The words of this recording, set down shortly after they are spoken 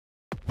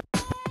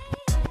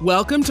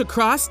Welcome to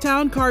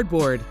Crosstown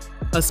Cardboard,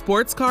 a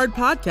sports card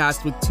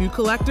podcast with two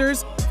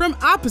collectors from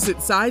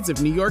opposite sides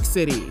of New York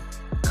City.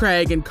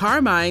 Craig and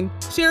Carmine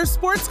share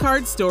sports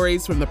card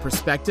stories from the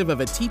perspective of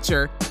a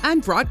teacher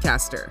and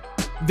broadcaster.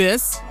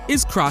 This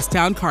is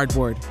Crosstown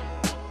Cardboard.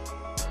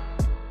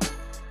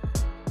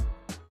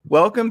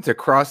 Welcome to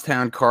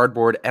Crosstown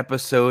Cardboard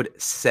episode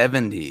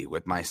 70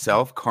 with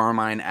myself,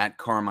 Carmine at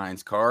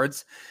Carmine's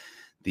Cards,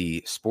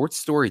 the sports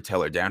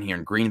storyteller down here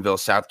in Greenville,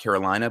 South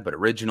Carolina, but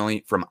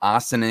originally from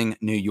Ossining,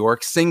 New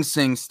York, Sing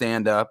Sing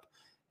Stand Up,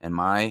 and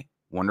my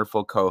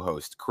wonderful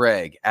co-host,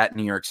 Craig at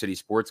New York City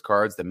Sports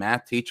Cards, the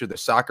math teacher, the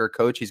soccer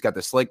coach. He's got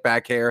the slick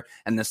back hair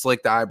and the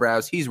slicked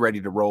eyebrows. He's ready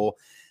to roll,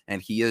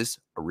 and he is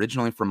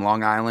originally from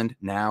Long Island.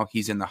 Now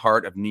he's in the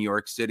heart of New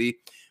York City,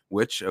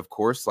 which, of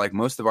course, like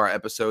most of our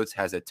episodes,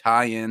 has a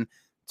tie-in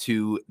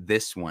to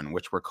this one,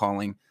 which we're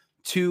calling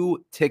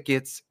Two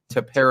Tickets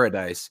to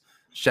Paradise.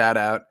 Shout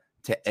out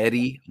to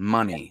Eddie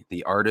Money,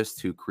 the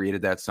artist who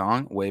created that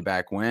song way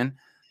back when.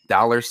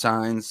 Dollar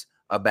signs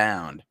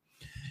abound.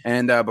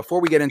 And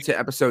before we get into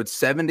episode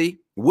 70,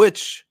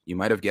 which you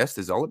might have guessed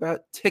is all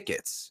about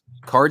tickets,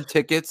 card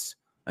tickets,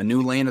 a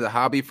new lane of the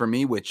hobby for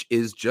me, which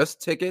is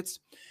just tickets,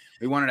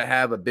 we wanted to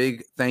have a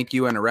big thank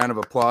you and a round of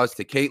applause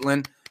to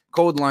Caitlin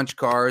Cold Lunch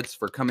Cards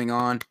for coming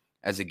on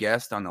as a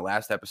guest on the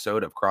last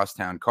episode of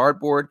Crosstown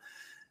Cardboard.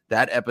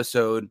 That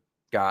episode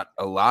got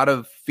a lot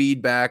of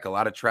feedback, a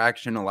lot of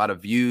traction, a lot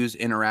of views,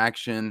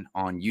 interaction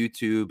on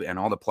YouTube and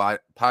all the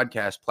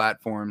podcast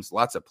platforms,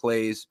 lots of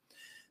plays.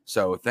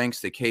 So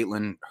thanks to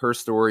Caitlin, her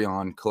story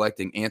on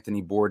collecting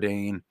Anthony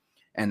Bourdain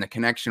and the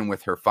connection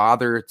with her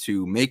father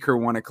to make her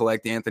want to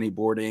collect Anthony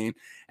Bourdain,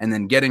 and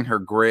then getting her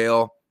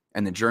grail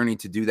and the journey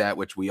to do that,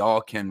 which we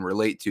all can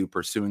relate to,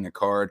 pursuing a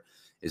card,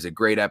 is a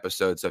great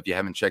episode. So if you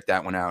haven't checked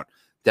that one out,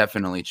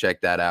 definitely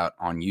check that out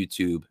on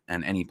YouTube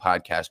and any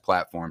podcast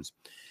platforms.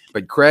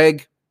 But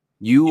Craig,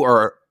 you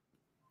are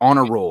on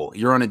a roll.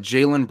 You're on a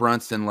Jalen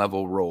Brunson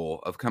level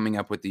roll of coming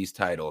up with these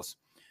titles.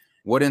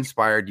 What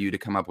inspired you to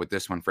come up with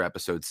this one for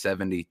episode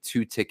 70,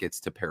 Two Tickets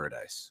to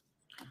Paradise?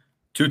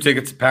 Two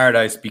Tickets to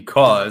Paradise,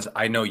 because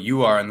I know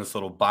you are in this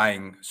little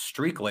buying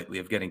streak lately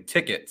of getting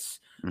tickets.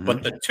 Mm-hmm.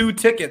 But the two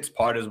tickets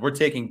part is we're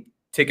taking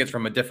tickets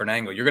from a different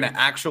angle. You're going to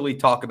actually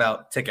talk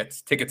about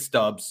tickets, ticket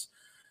stubs.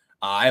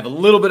 I have a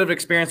little bit of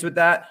experience with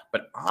that,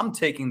 but I'm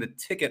taking the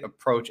ticket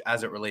approach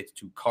as it relates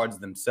to cards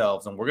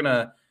themselves. And we're going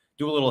to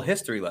do a little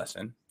history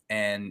lesson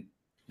and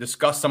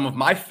discuss some of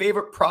my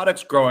favorite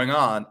products growing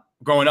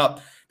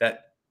up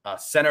that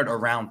centered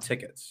around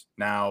tickets.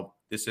 Now,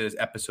 this is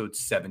episode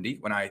 70.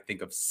 When I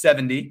think of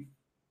 70,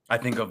 I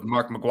think of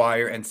Mark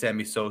McGwire and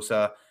Sammy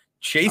Sosa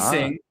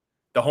chasing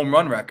the home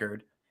run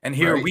record. And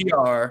here we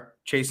are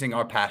chasing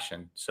our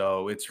passion.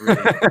 So it's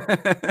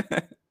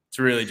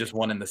really just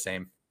one and the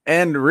same.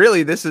 And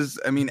really, this is,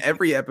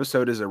 every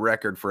episode is a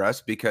record for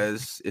us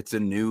because it's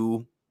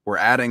we're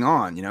adding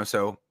on,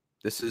 so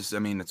this is,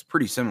 it's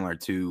pretty similar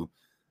to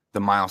the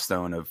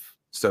milestone of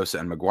Sosa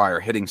and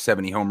McGwire hitting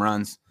 70 home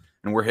runs,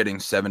 and we're hitting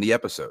 70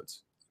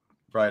 episodes.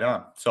 Right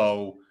on.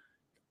 So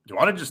do you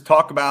want to just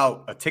talk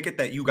about a ticket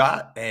that you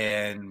got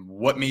and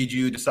what made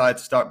you decide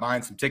to start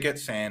buying some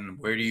tickets, and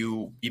where do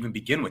you even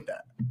begin with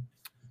that?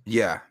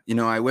 Yeah.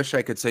 I wish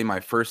I could say my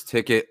first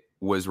ticket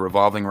was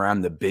revolving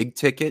around the big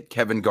ticket,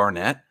 Kevin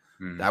Garnett.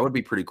 That would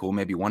be pretty cool,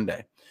 maybe one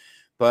day.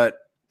 But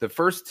the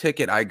first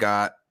ticket I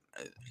got,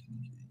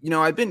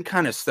 I've been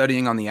kind of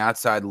studying on the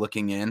outside,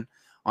 looking in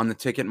on the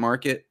ticket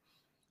market,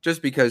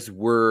 just because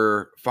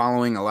we're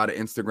following a lot of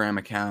Instagram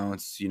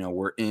accounts.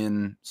 We're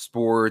in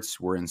sports,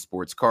 we're in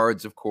sports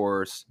cards, of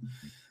course.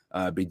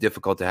 It'd be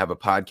difficult to have a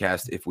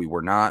podcast if we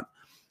were not.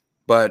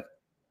 But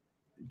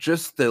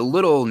just the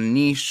little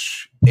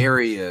niche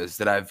areas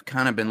that I've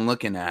kind of been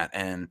looking at,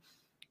 and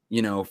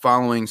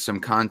following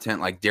some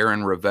content like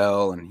Darren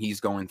Ravel, and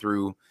he's going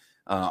through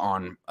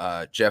on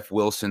Jeff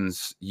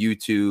Wilson's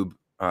YouTube,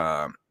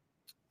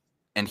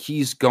 and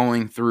he's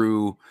going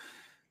through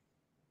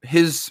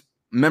his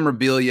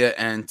memorabilia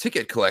and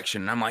ticket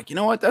collection. And I'm like, you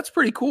know what? That's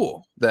pretty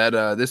cool that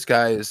this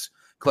guy is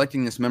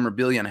collecting this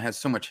memorabilia and has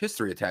so much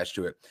history attached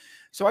to it.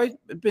 So I've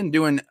been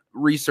doing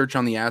research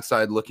on the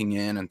outside, looking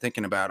in and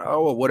thinking about,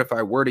 what if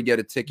I were to get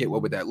a ticket?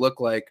 What would that look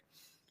like?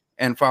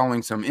 And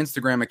following some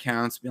Instagram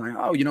accounts, being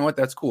like, you know what?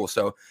 That's cool.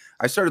 So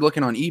I started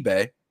looking on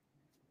eBay,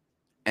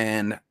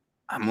 and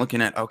I'm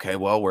looking at,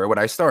 where would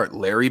I start?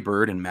 Larry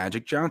Bird and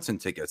Magic Johnson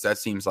tickets. That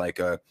seems like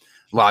a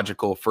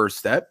logical first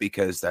step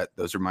because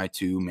those are my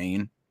two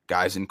main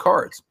guys in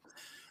cards.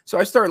 So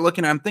I started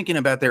looking, I'm thinking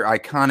about their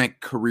iconic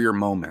career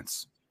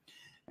moments.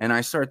 And I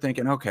started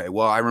thinking,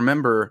 I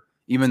remember,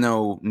 even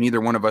though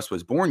neither one of us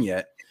was born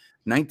yet,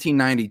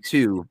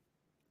 1992,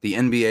 the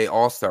NBA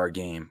All-Star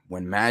game,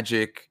 when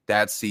Magic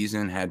that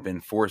season had been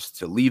forced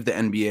to leave the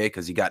NBA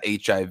because he got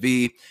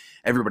HIV.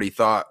 Everybody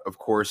thought, of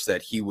course,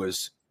 that he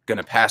was going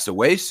to pass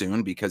away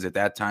soon because at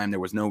that time there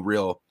was no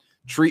real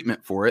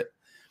treatment for it.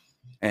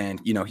 And,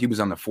 he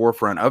was on the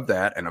forefront of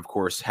that. And, of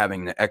course,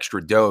 having the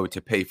extra dough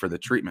to pay for the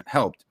treatment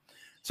helped.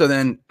 So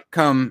then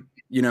come,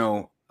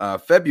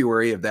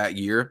 February of that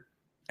year,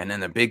 And then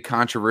the big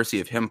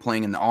controversy of him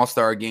playing in the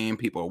All-Star game.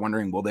 People are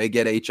wondering, will they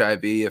get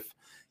HIV if,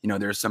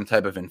 there's some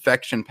type of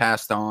infection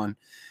passed on?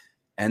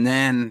 And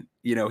then,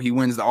 he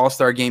wins the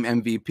All-Star game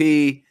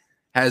MVP,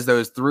 has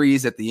those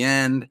threes at the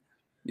end,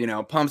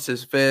 pumps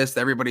his fist.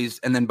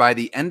 And then by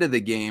the end of the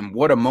game,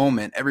 what a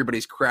moment.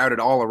 Everybody's crowded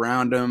all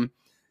around him,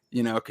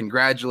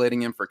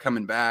 congratulating him for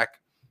coming back.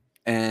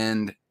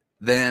 And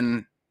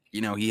then,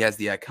 he has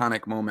the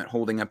iconic moment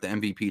holding up the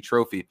MVP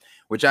trophy,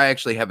 which I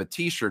actually have a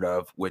t-shirt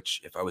of,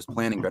 which if I was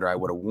planning better, I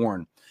would have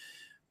worn.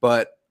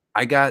 But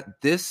I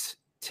got this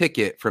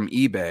ticket from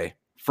eBay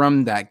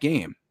from that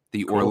game,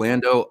 the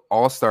Orlando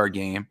All-Star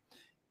game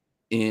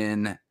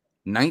in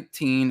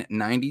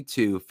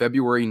 1992,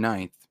 February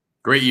 9th.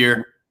 Great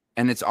year.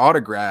 And it's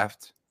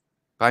autographed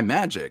by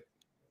Magic.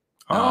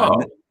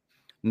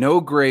 No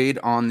grade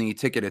on the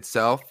ticket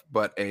itself,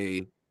 but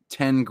a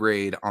 10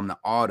 grade on the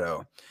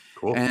auto.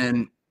 Cool.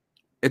 And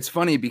it's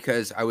funny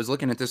because I was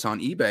looking at this on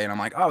eBay and I'm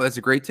like, oh, that's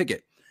a great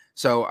ticket.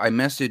 So I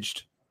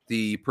messaged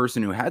the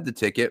person who had the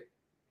ticket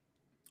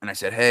and I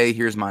said, hey,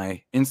 here's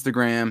my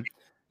Instagram.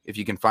 If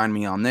you can find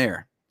me on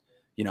there,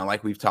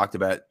 like we've talked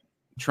about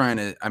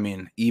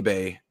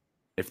eBay,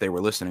 if they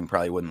were listening,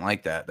 probably wouldn't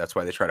like that. That's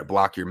why they try to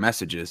block your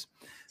messages.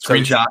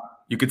 Screenshot.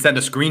 You could send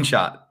a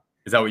screenshot.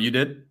 Is that what you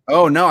did?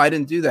 Oh, no, I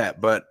didn't do that,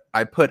 but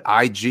I put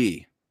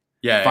IG.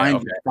 Yeah.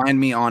 Find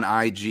me on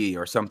IG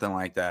or something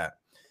like that.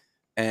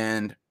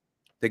 And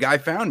the guy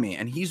found me,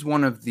 and he's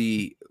one of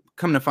the,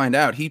 come to find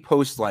out, he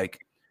posts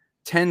like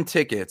 10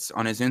 tickets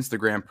on his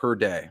Instagram per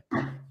day,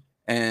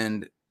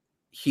 and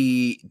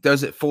he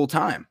does it full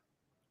time.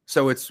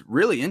 So it's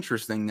really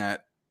interesting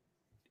that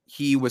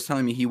he was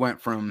telling me he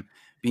went from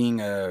being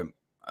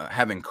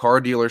having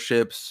car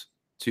dealerships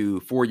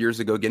to 4 years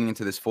ago getting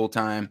into this full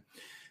time.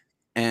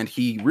 And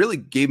he really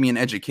gave me an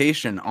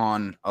education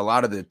on a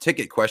lot of the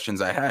ticket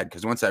questions I had,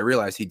 because once I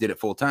realized he did it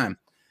full time,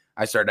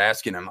 I started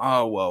asking him,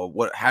 oh,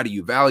 well, how do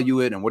you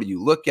value it? And what do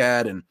you look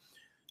at? And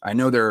I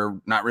know there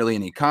are not really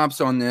any comps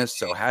on this.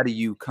 So how do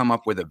you come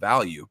up with a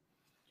value?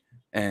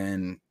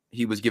 And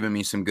he was giving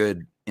me some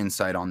good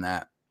insight on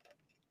that.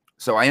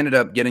 So I ended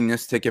up getting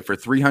this ticket for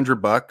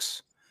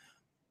 $300.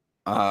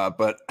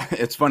 But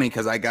it's funny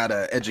because I got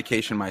an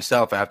education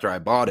myself after I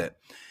bought it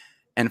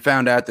and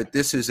found out that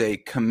this is a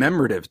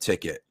commemorative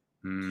ticket.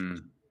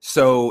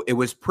 So it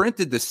was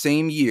printed the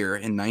same year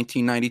in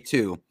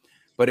 1992.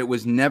 But it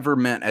was never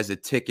meant as a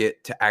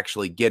ticket to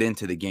actually get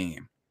into the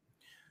game.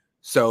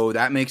 So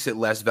that makes it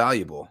less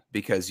valuable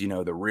because,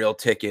 the real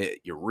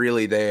ticket, you're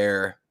really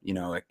there.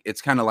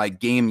 It's kind of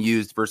like game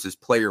used versus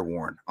player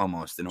worn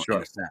almost in a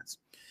sense.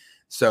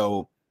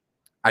 So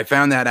I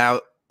found that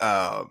out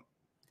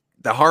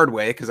the hard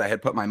way because I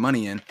had put my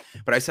money in.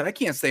 But I said, I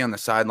can't stay on the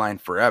sideline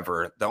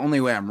forever. The only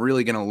way I'm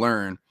really going to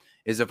learn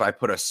is if I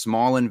put a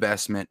small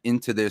investment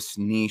into this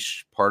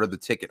niche part of the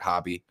ticket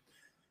hobby.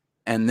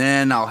 And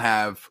then I'll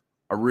have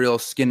a real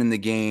skin in the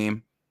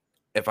game.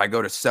 If I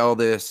go to sell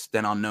this,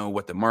 then I'll know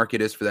what the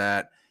market is for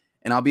that.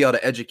 And I'll be able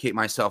to educate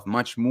myself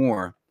much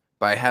more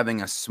by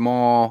having a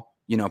small,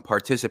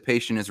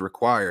 participation is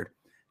required,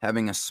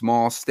 having a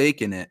small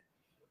stake in it,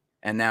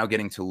 and now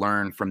getting to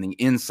learn from the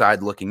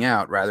inside looking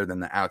out rather than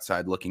the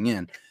outside looking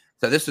in.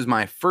 So this is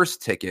my first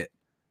ticket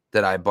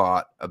that I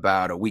bought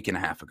about a week and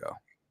a half ago.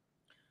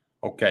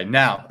 Okay.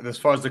 Now, as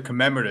far as the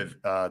commemorative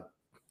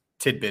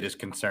tidbit is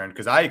concerned,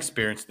 because I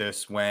experienced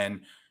this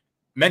when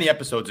many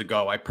episodes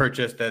ago, I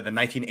purchased the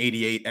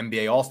 1988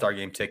 NBA All-Star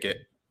Game ticket,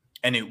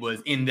 and it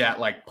was in that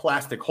like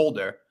plastic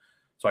holder.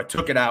 So I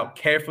took it out,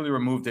 carefully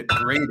removed it,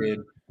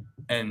 graded,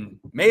 and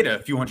made a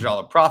few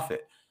 $100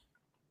 profit.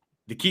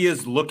 The key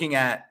is looking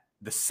at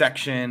the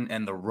section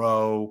and the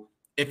row.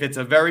 If it's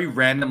a very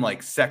random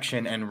like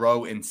section and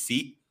row and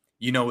seat,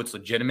 it's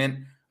legitimate.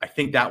 I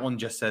think that one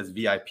just says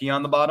VIP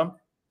on the bottom.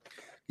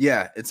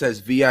 Yeah, it says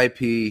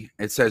VIP.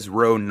 It says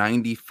row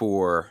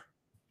 94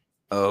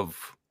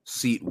 of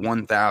seat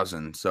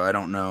 1000. So I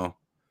don't know.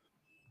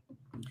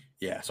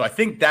 Yeah, so I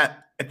think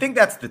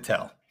that's the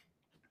tell.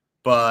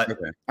 But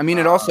okay. I mean,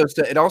 it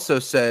also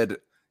said,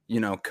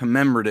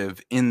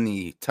 commemorative in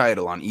the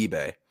title on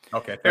eBay.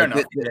 Okay, fair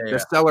enough.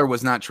 The seller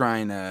was not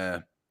trying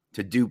to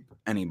dupe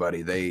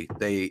anybody.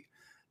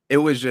 It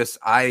was just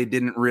I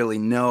didn't really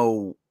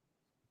know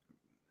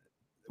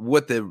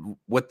what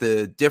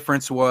the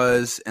difference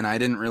was, and I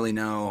didn't really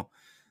know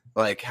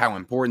like how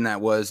important that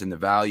was and the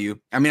value.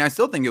 I mean, I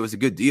still think it was a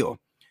good deal.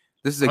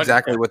 This is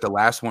exactly what the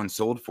last one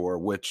sold for,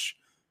 which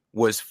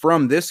was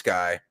from this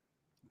guy,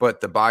 but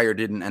the buyer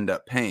didn't end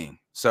up paying.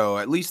 So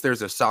at least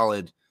there's a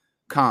solid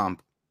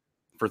comp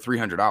for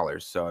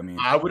 $300. So, I mean,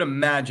 I would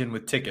imagine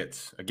with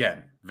tickets,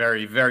 again,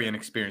 very, very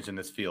inexperienced in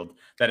this field,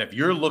 that if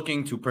you're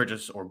looking to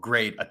purchase or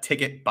grade a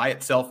ticket by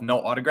itself, no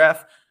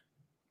autograph,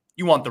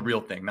 you want the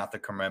real thing, not the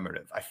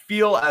commemorative. I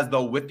feel as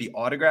though with the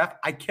autograph,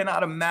 I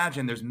cannot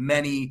imagine there's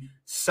many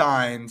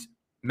signed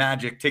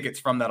Magic tickets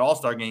from that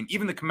All-Star game,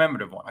 even the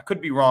commemorative one. I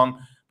could be wrong,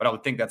 but I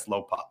would think that's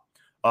low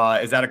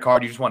pop. Is that a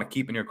card you just want to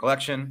keep in your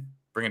collection,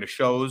 bring it to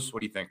shows?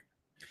 What do you think?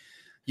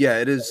 Yeah,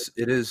 it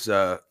is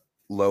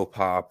low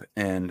pop,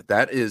 and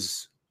that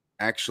is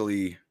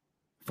actually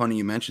funny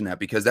you mentioned that,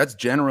 because that's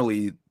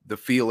generally the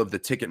feel of the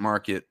ticket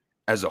market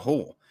as a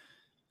whole.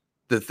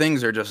 The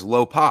things are just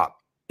low pop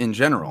in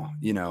general.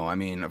 I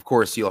mean, of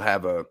course, you'll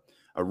have a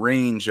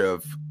range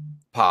of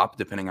pop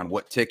depending on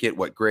what ticket,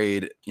 what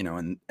grade,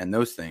 and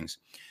those things.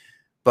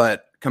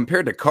 But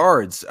compared to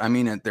cards, I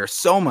mean, they're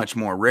so much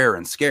more rare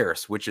and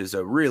scarce, which is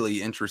a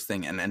really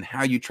interesting, and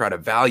how you try to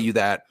value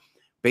that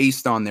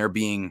based on there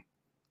being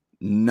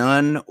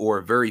none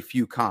or very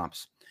few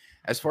comps.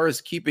 As far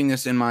as keeping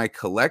this in my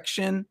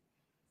collection,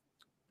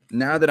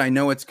 now that I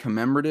know it's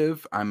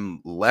commemorative,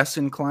 I'm less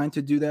inclined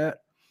to do that.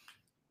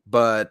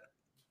 But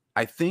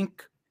I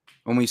think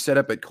when we set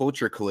up at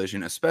Culture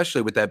Collision,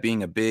 especially with that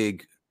being a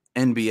big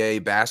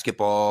NBA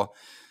basketball,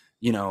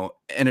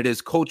 and it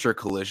is Culture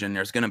Collision,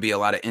 there's going to be a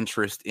lot of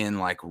interest in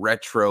like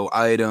retro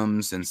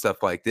items and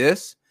stuff like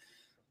this,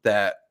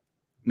 that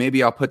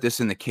maybe I'll put this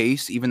in the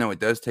case, even though it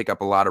does take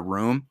up a lot of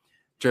room,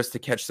 just to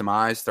catch some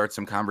eyes, start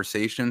some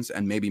conversations,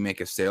 and maybe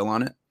make a sale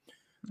on it.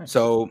 Nice.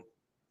 So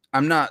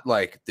I'm not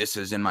like, this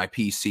is in my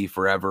PC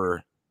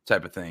forever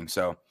type of thing.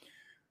 So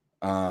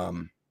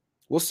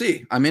we'll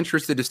see. I'm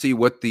interested to see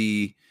what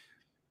the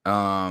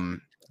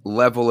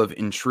level of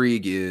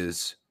intrigue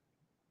is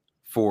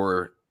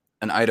for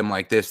an item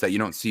like this that you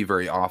don't see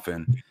very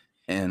often,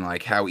 and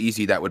like how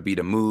easy that would be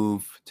to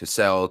move, to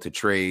sell, to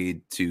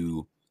trade,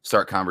 to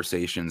start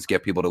conversations,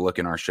 get people to look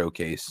in our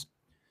showcase.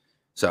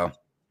 So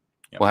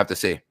we'll have to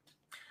see.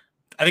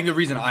 I think the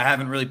reason I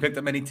haven't really picked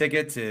up many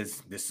tickets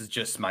is this is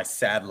just my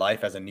sad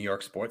life as a New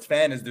York sports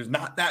fan, is there's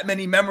not that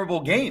many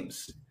memorable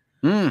games.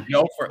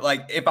 For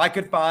like, if I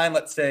could find,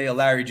 let's say, a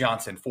Larry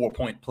Johnson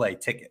 4-point play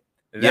ticket,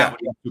 that would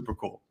be super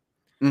cool.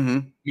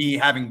 Me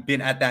having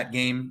been at that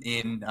game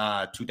in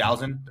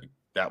 2000,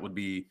 that would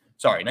be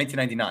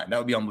 1999. That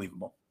would be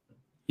unbelievable.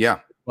 Yeah.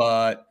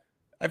 But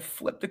I've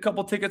flipped a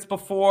couple tickets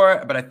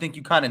before, but I think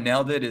you kind of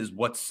nailed it, is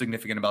what's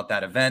significant about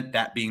that event,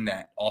 that being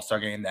that All-Star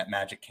game, that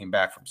Magic came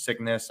back from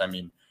sickness. I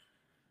mean,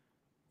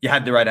 you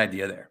had the right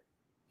idea there.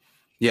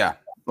 Yeah.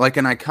 Like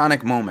an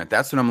iconic moment.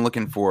 That's what I'm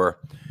looking for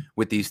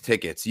with these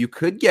tickets. You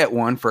could get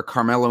one for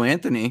Carmelo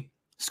Anthony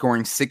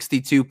scoring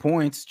 62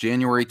 points,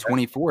 January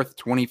 24th,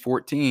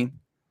 2014.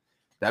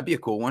 That'd be a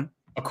cool one.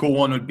 A cool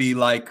one would be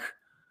like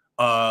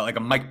a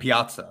Mike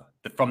Piazza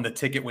from the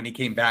ticket when he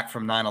came back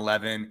from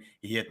 9/11.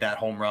 He hit that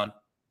home run.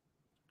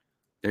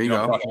 There you go.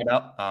 What I'm talking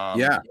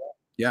about?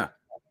 Yeah.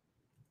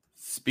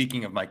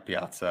 Speaking of Mike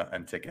Piazza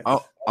and tickets.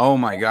 Oh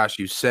my gosh,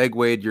 you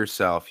segued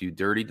yourself, you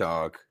dirty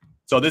dog.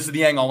 So this is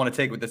the angle I want to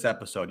take with this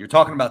episode. You're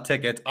talking about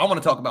tickets. I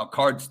want to talk about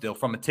cards still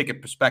from a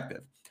ticket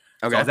perspective.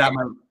 Okay. So I was at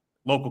my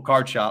local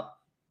card shop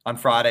on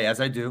Friday,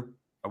 as I do.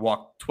 I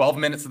walked 12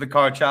 minutes to the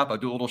card shop. I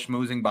do a little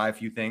schmoozing, buy a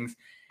few things.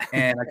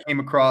 And I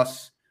came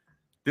across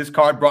this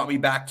card, brought me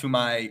back to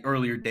my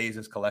earlier days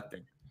as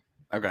collecting.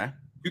 Okay.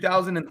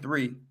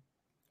 2003,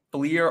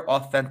 Fleer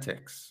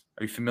Authentics.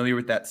 Are you familiar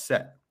with that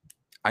set?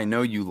 I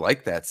know you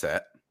like that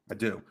set. I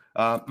do.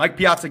 Mike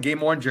Piazza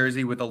game-worn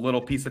jersey with a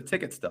little piece of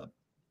ticket stub.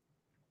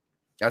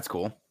 That's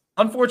cool.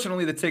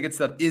 Unfortunately, the ticket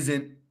stub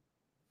isn't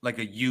like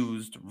a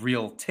used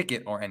real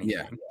ticket or anything.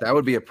 Yeah, that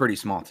would be a pretty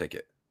small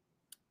ticket.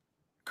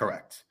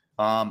 Correct.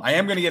 I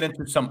am going to get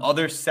into some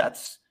other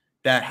sets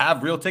that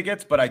have real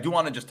tickets, but I do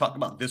want to just talk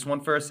about this one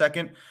for a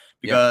second,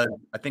 because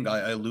I think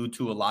I allude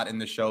to a lot in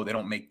the show. They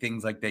don't make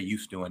things like they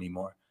used to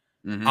anymore.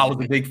 I was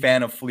a big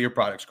fan of Fleer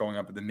products growing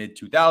up in the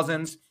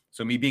mid-2000s.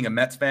 So me being a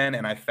Mets fan,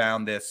 and I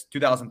found this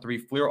 2003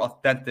 Fleer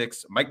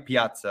Authentics Mike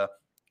Piazza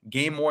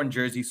game-worn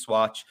jersey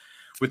swatch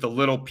with a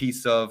little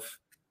piece of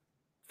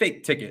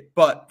fake ticket,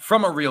 but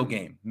from a real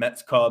game.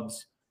 Mets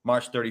Cubs,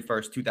 March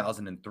 31st,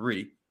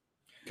 2003.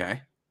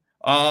 Okay.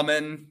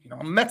 And I'm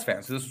a Mets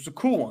fan, so this was a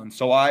cool one.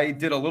 So I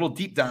did a little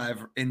deep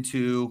dive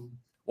into,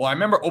 I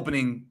remember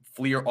opening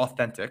Fleer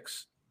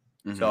Authentics.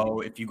 So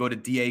if you go to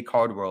DA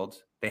Card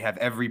World, they have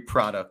every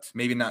product,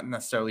 maybe not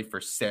necessarily for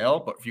sale,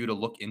 but for you to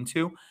look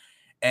into.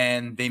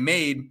 And they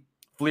made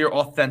Fleer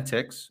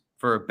Authentics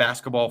for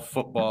basketball,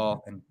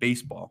 football, and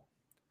baseball.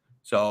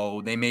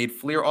 So they made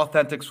Fleer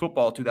Authentics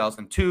football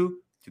 2002,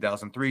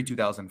 2003,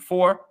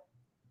 2004.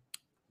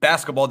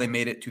 Basketball, they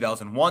made it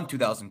 2001,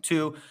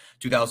 2002,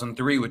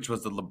 2003, which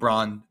was the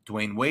LeBron,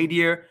 Dwayne Wade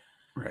year,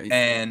 right,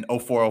 and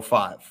 04,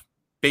 05.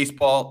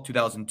 Baseball,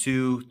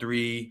 2002,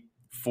 3,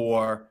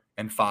 4,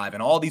 and 5.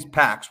 And all these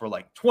packs were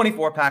like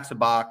 24 packs a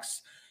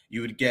box.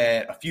 You would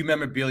get a few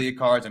memorabilia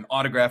cards, an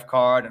autograph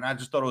card, and I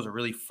just thought it was a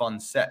really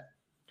fun set.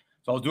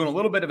 So I was doing a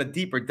little bit of a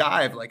deeper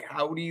dive, like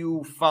how do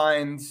you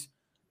find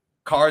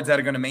cards that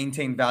are going to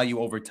maintain value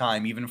over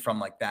time, even from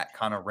like that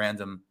kind of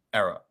random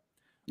era?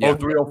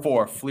 03,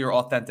 04, Fleer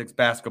Authentics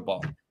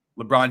basketball,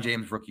 LeBron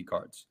James rookie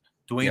cards,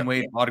 Dwayne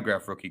Wade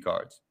autograph rookie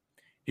cards.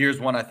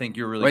 Here's one I think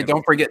you're really. Wait,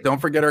 don't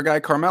forget our guy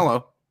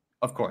Carmelo.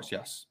 Of course,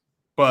 yes.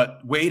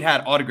 But Wade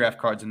had autograph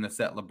cards in the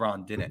set.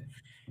 LeBron didn't.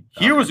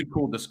 Here was a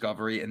cool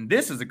discovery, and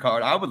this is a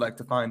card I would like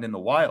to find in the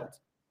wild.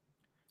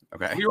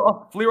 Okay.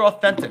 Fleer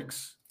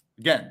Authentics.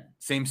 Again,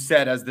 same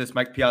set as this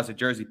Mike Piazza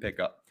jersey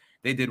pickup.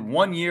 They did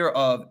 1 year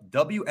of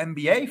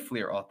WNBA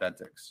Fleer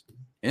Authentics.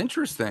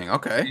 Interesting.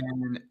 Okay.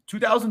 And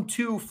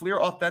 2002 Fleer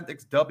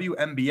Authentics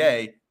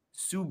WNBA,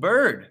 Sue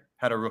Bird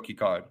had a rookie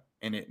card,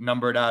 and it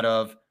numbered out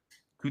of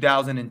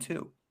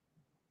 2002.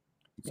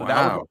 So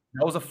Wow.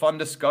 that was a fun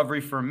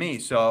discovery for me.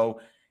 So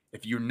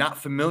if you're not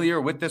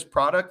familiar with this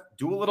product,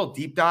 do a little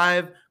deep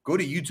dive. Go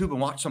to YouTube and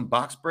watch some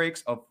box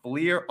breaks of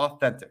Fleer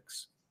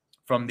Authentics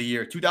from the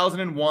year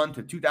 2001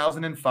 to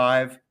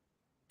 2005.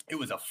 It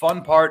was a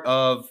fun part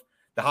of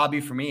the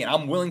hobby for me, and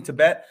I'm willing to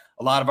bet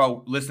a lot of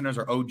our listeners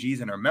are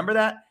OGs and remember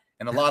that.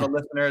 And a lot of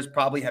listeners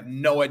probably have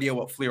no idea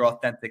what Fleer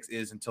Authentics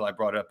is until I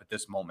brought it up at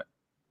this moment.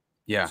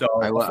 Yeah. So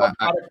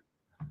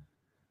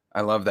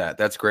I love that.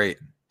 That's great.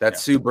 That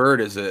Sue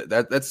Bird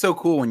that's so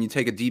cool when you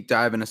take a deep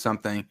dive into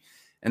something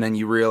and then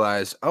you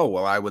realize, oh,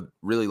 well, I would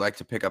really like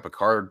to pick up a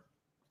card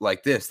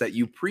like this that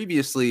you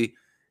previously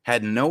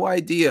had no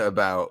idea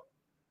about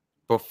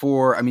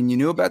before. I mean, you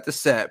knew about the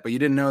set, but you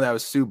didn't know that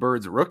was Sue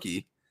Bird's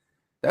rookie.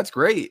 That's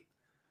great.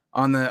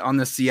 On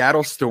the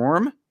Seattle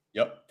Storm.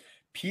 Yep.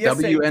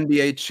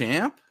 WNBA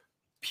champ.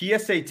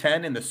 PSA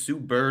 10 in the Sue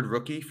Bird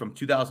rookie from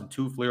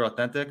 2002 Fleer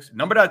Authentics,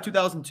 numbered out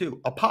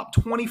 2002. A pop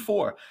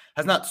 24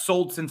 has not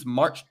sold since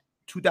March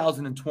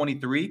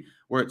 2023,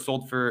 where it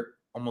sold for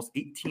almost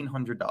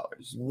 $1,800.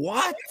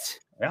 What?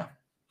 Yeah.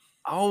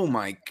 Oh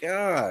my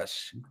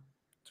gosh.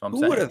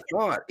 Who would have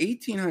thought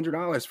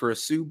 $1,800 for a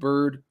Sue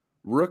Bird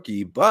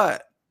rookie?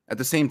 But at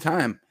the same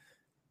time,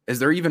 is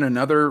there even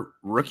another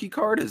rookie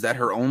card? Is that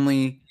her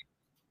only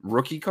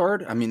rookie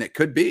card? I mean, it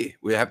could be.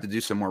 We have to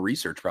do some more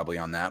research probably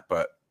on that,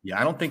 but yeah,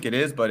 I don't think it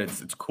is, but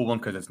it's a cool one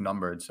because it's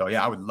numbered. So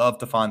yeah, I would love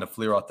to find a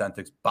Fleer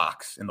Authentics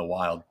box in the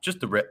wild, just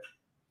to rip.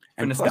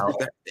 And plus,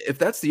 if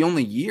that's the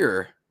only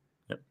year,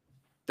 yep,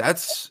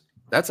 that's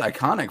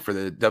iconic for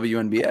the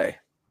WNBA.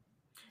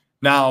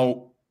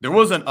 Now, there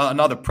was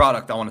another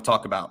product I want to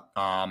talk about.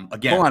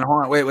 Again, hold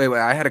on, wait.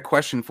 I had a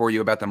question for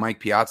you about the Mike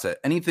Piazza.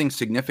 Anything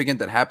significant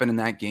that happened in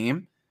that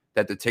game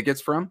that the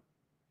tickets from?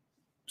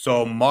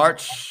 So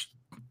March.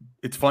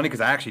 It's funny because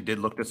I actually did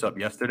look this up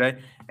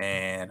yesterday,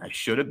 and I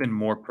should have been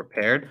more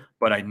prepared.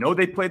 But I know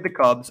they played the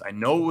Cubs. I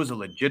know it was a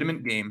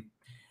legitimate game.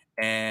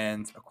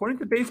 And according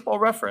to Baseball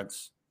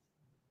Reference,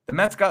 the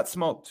Mets got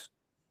smoked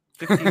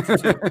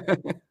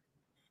 15-2.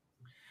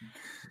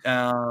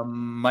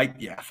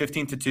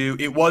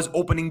 15-2. It was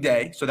opening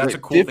day, so that's a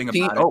cool thing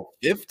about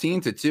it.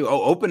 15-2.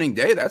 Oh, opening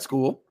day. That's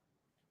cool.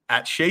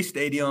 At Shea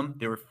Stadium,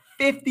 there were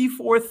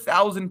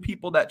 54,000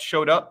 people that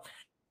showed up.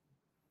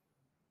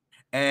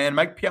 And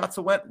Mike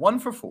Piazza went 1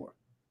 for 4.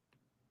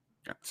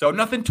 So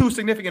nothing too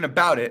significant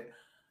about it.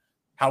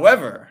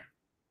 However,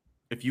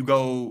 if you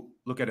go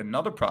look at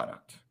another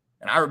product,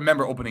 and I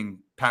remember opening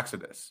packs of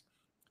this,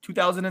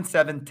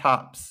 2007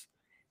 Topps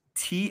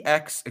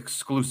TX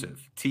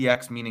exclusive,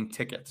 TX meaning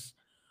tickets.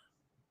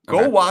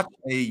 Go watch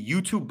a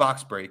YouTube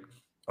box break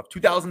of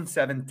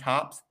 2007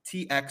 Topps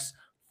TX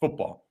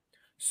football.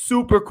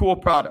 Super cool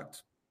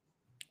product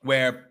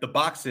where the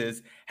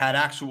boxes had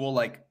actual,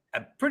 like,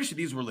 I'm pretty sure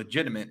these were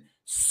legitimate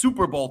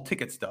Super Bowl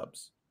ticket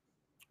stubs.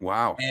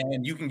 Wow.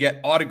 And you can get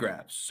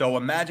autographs. So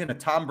imagine a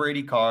Tom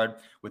Brady card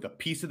with a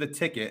piece of the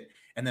ticket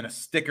and then a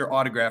sticker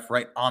autograph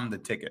right on the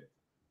ticket.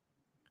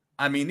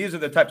 I mean, these are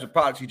the types of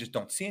products you just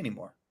don't see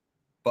anymore.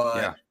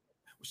 But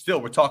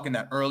still, we're talking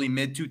that early,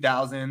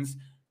 mid-2000s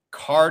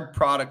card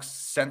products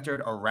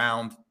centered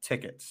around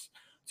tickets.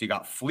 So you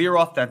got Fleer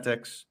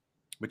Authentics,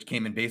 which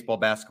came in baseball,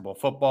 basketball,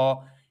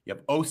 football. You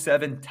have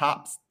 07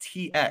 Topps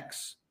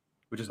TX,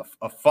 which is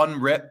a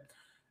fun rip.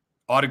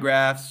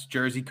 Autographs,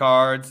 jersey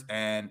cards,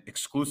 and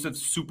exclusive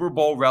Super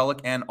Bowl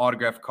relic and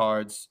autograph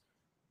cards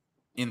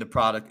in the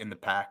product in the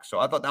pack. So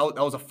I thought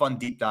that was a fun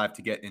deep dive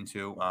to get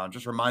into.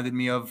 Just reminded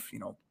me of,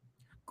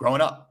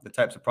 growing up, the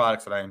types of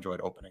products that I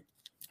enjoyed opening.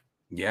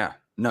 Yeah,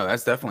 no,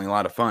 that's definitely a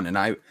lot of fun.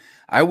 And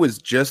I was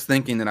just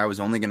thinking that I was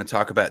only going to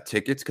talk about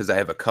tickets because I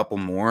have a couple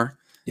more.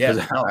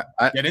 Yeah,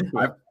 get into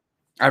it.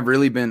 I've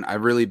really been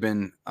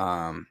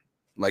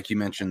like you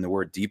mentioned the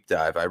word deep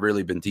dive. I've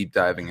really been deep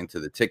diving into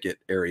the ticket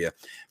area.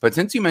 But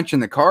since you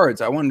mentioned the cards,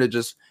 I wanted to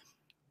just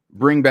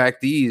bring back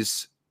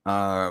these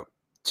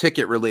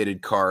ticket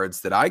related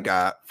cards that I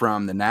got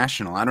from the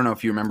National. I don't know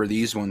if you remember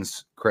these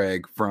ones,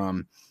 Craig,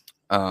 from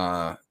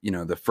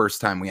the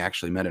first time we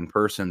actually met in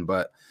person,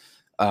 but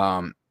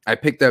I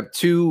picked up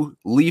 2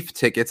 Leaf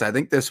tickets. I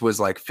think this was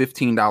like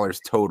 $15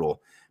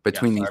 total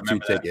between these 2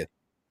 tickets.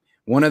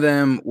 One of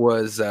them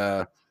was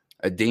a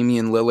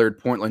Damian Lillard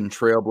Portland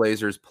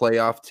Trailblazers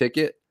playoff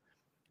ticket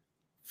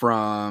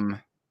from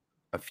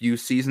a few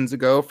seasons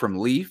ago from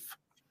Leaf.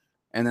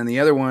 And then the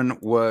other one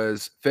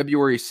was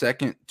February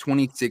 2nd,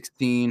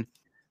 2016,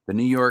 the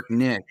New York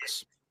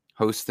Knicks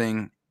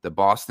hosting the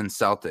Boston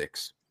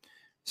Celtics.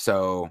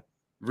 So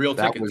real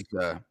tickets.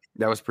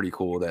 That was pretty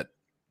cool that,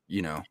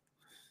 you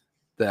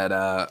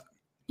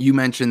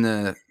mentioned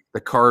the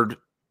card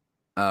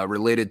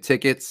related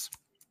tickets.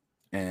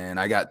 And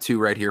I got 2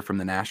 right here from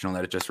the National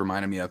that it just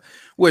reminded me of,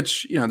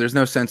 which, there's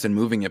no sense in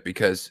moving it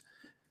because,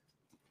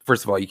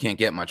 first of all, you can't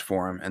get much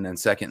for them. And then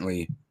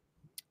secondly,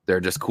 they're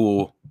just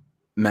cool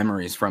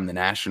memories from the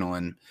National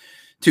and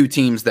 2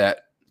 teams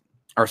that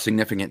are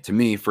significant to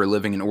me for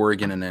living in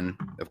Oregon and then,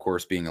 of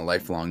course, being a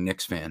lifelong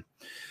Knicks fan.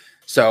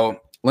 So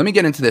let me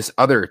get into this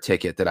other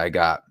ticket that I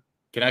got.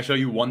 Can I show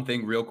you one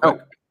thing real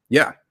quick? Oh,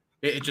 yeah.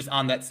 It's just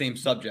on that same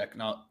subject.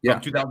 Now, Yeah.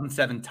 from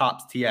 2007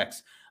 Topps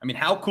TX. I mean,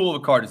 how cool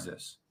of a card is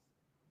this?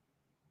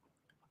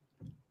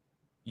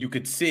 You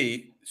could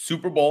see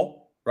Super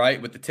Bowl,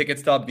 right, with the ticket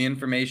stub, the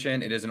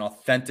information. It is an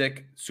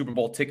authentic Super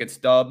Bowl ticket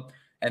stub,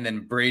 and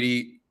then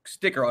Brady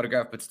sticker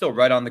autograph, but still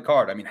right on the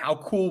card. I mean, how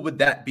cool would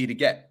that be to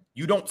get?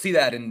 You don't see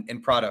that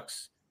in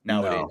products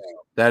nowadays.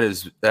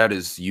 No, that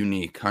is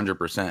unique,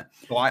 100%.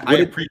 So I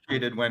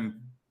appreciated when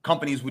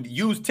companies would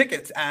use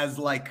tickets as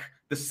like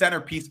the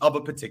centerpiece of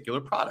a particular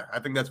product. I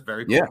think that's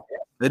very cool. Yeah,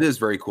 it is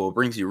very cool. It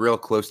brings you real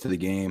close to the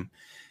game,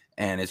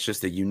 and it's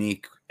just a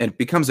unique, and it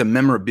becomes a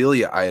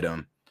memorabilia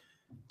item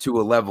to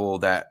a level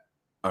that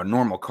a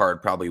normal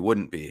card probably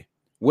wouldn't be.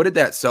 What did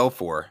that sell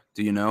for?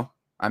 Do you know?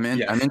 I'm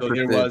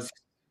interested. So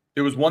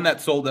there was one that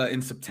sold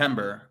in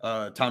September,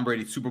 Tom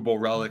Brady Super Bowl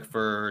relic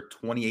for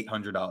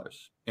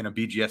 $2,800 in a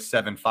BGS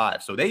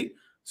 7.5. So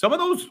some of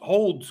those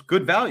hold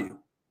good value.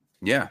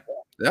 Yeah,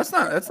 that's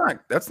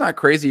not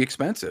crazy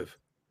expensive.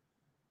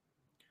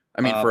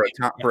 I mean,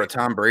 for a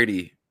Tom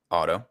Brady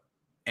auto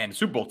and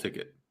Super Bowl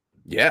ticket.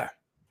 Yeah,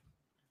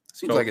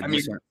 seems like a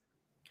decent.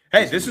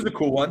 Hey, this is a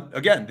cool one.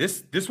 Again,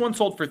 this one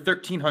sold for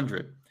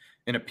 $1,300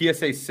 in a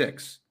PSA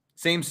 6,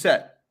 same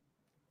set.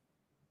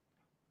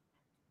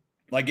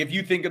 Like, if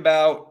you think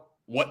about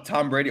what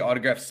Tom Brady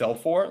autographs sell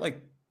for,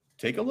 like,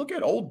 take a look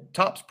at old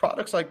Topps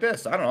products like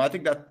this. I don't know. I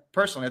think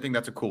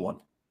that's a cool one.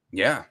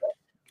 Yeah,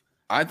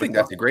 I think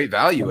that's a great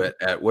value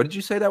at what did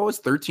you say that was?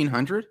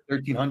 $1,300?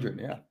 $1,300,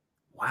 yeah.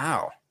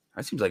 Wow,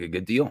 that seems like a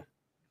good deal.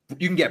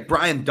 You can get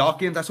Brian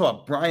Dawkins. I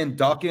saw a Brian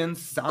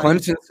Dawkins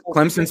signed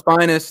Clemson's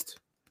finest.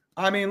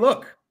 I mean,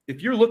 look,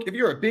 if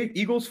you're a big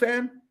Eagles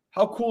fan,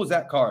 how cool is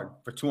that card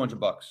for $200?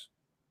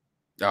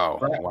 Oh,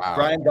 wow.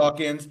 Brian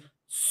Dawkins,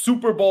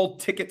 Super Bowl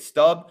ticket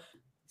stub,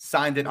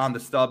 signed it on the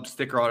stub,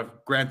 sticker on it.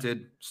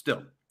 Granted,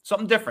 still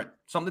something different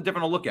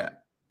to look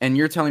at. And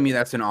you're telling me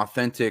that's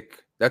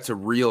a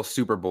real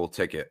Super Bowl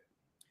ticket?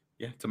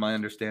 Yeah, to my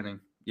understanding,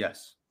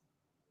 yes.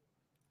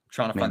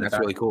 Trying to find that's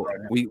really cool.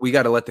 Right, we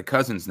got to let the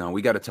cousins know.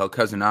 We got to tell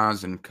Cousin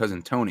Oz and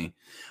Cousin Tony.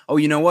 Oh,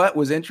 you know what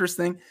was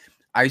interesting?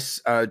 I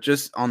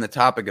just on the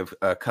topic of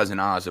Cousin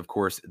Oz, of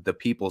course, the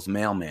People's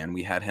Mailman.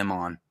 We had him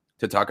on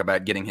to talk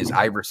about getting his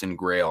Iverson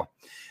Grail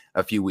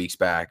a few weeks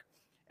back.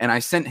 And I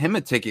sent him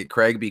a ticket,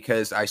 Craig,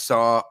 because I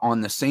saw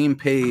on the same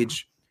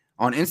page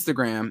on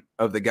Instagram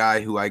of the guy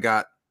who I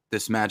got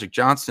this Magic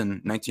Johnson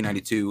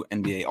 1992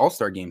 NBA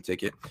All-Star Game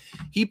ticket.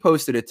 He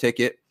posted a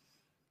ticket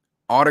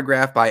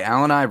autographed by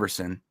Allen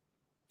Iverson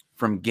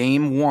from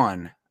Game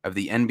 1 of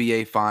the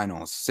NBA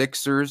Finals.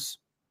 Sixers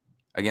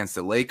against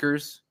the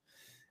Lakers.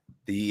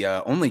 The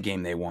only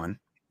game they won,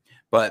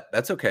 but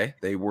that's okay.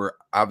 They were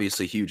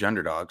obviously huge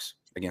underdogs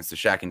against the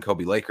Shaq and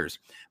Kobe Lakers,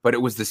 but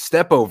it was the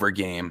step over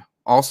game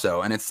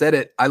also. And it said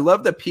it, I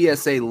love the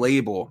PSA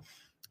label.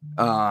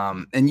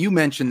 And you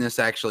mentioned this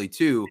actually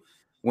too,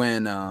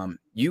 when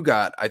you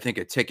got, I think,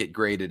 a ticket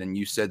graded and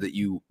you said that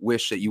you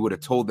wish that you would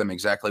have told them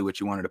exactly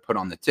what you wanted to put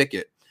on the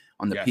ticket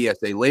on the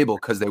PSA label,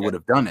 because they would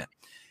have done it.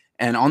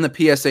 And on the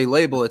PSA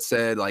label, it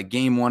said like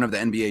Game 1 of the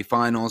NBA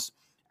Finals,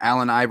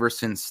 Allen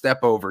Iverson step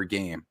over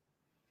game.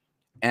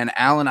 And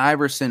Allen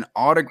Iverson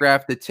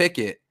autographed the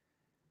ticket,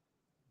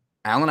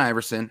 Allen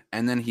Iverson,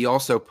 and then he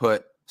also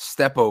put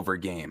step over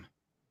game.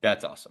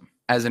 That's awesome.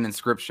 As an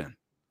inscription.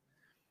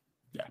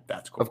 Yeah,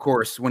 that's cool. Of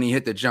course, when he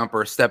hit the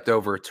jumper, stepped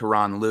over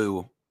Tyronn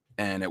Lue,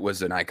 and it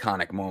was an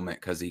iconic moment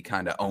because he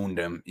kind of owned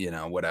him,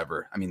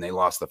 whatever. I mean, they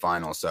lost the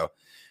final, so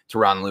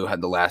Tyronn Lue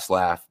had the last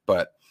laugh.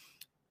 But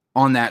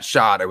on that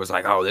shot, it was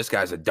like, oh, this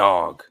guy's a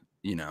dog,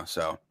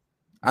 so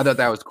I thought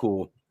that was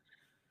cool.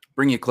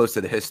 Bring you close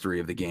to the history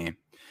of the game.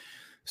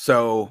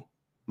 So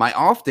my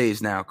off days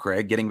now,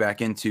 Craig, getting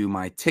back into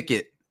my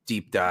ticket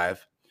deep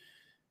dive,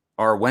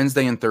 are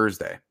Wednesday and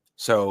Thursday.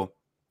 So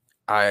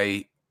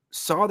I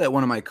saw that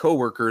one of my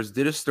coworkers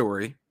did a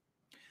story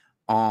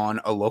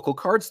on a local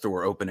card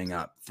store opening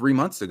up 3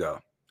 months ago.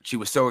 She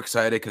was so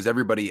excited because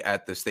everybody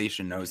at the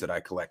station knows that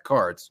I collect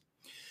cards.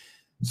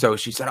 So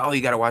she said, oh,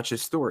 you got to watch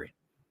this story.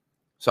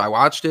 So I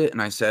watched it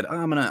and I said,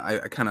 I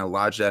kind of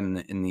lodged that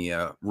in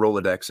the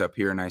Rolodex up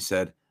here. And I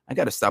said, I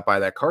got to stop by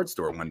that card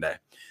store one day.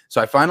 So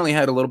I finally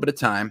had a little bit of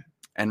time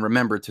and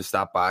remembered to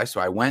stop by.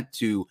 So I went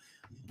to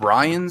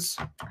Brian's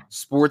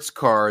Sports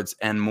Cards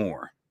and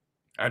More.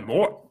 And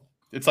more.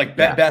 It's like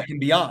Bed Bath and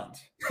Beyond.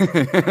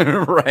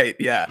 Right,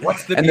 yeah.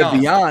 What's the and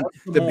Beyond?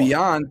 The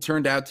Beyond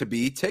turned out to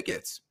be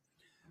tickets.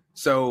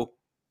 So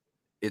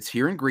it's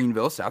here in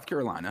Greenville, South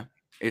Carolina.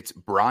 It's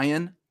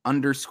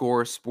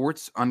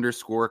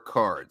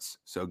Brian_sports_cards.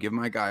 So give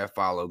my guy a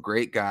follow.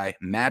 Great guy.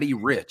 Matty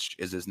Rich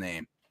is his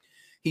name.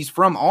 He's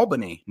from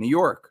Albany, New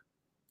York,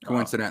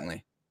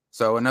 coincidentally.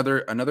 So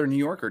another New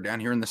Yorker down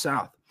here in the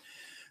South.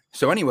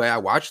 So anyway, I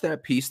watched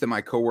that piece that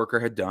my coworker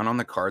had done on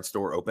the card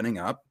store opening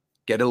up,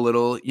 get a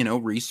little,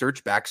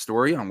 research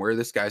backstory on where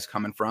this guy's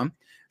coming from,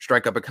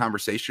 strike up a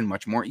conversation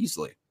much more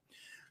easily.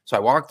 So I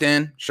walked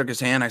in, shook his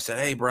hand. I said,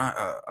 hey, Brian.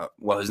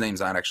 Well, his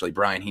name's not actually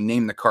Brian. He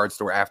named the card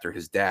store after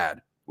his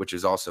dad, which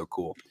is also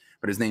cool.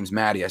 But his name's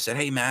Maddie. I said,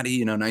 hey,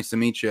 Maddie, nice to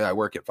meet you. I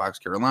work at Fox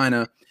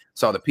Carolina.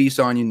 Saw the piece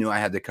on you, knew I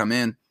had to come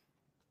in.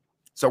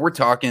 So we're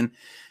talking,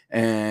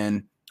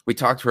 and we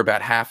talked for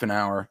about half an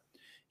hour.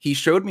 He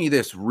showed me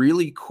this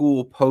really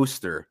cool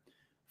poster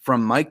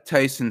from Mike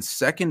Tyson's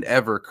second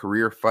ever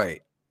career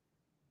fight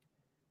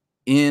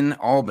in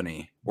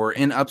Albany or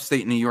in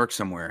upstate New York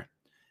somewhere.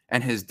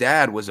 And his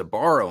dad was a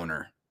bar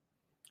owner.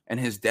 And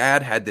his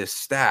dad had this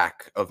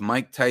stack of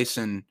Mike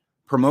Tyson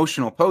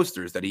promotional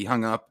posters that he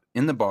hung up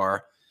in the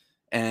bar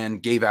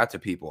and gave out to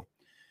people.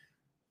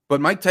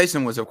 But Mike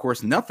Tyson was, of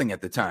course, nothing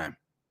at the time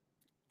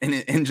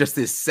in just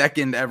his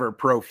second ever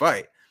pro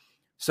fight.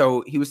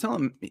 So this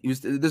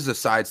is a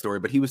side story,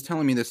 but he was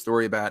telling me this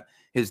story about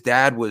his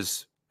dad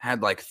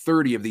had like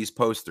 30 of these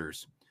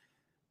posters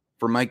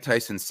for Mike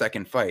Tyson's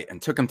second fight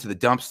and took him to the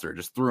dumpster,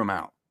 just threw him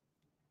out.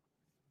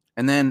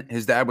 And then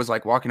his dad was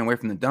like walking away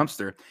from the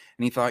dumpster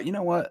and he thought, you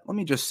know what? Let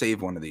me just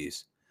save one of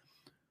these.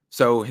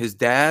 So his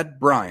dad,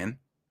 Brian,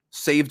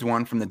 saved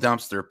one from the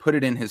dumpster, put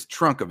it in his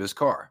trunk of his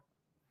car.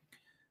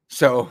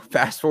 So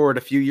fast forward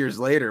a few years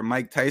later,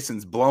 Mike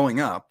Tyson's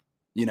blowing up,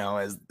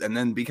 and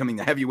then becoming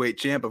the heavyweight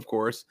champ, of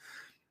course.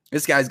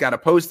 This guy's got a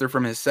poster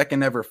from his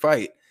second ever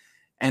fight,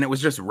 and it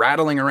was just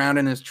rattling around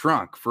in his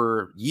trunk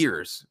for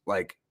years,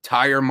 like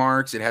tire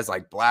marks. It has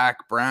like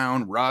black,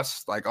 brown,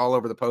 rust, like all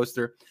over the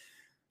poster.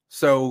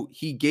 So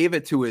he gave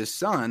it to his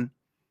son,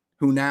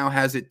 who now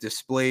has it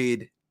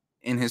displayed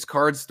in his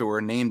card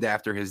store named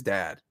after his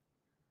dad.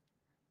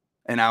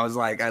 And I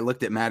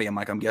looked at Maddie. I'm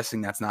like, I'm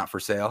guessing that's not for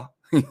sale.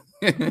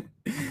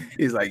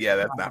 He's like, yeah,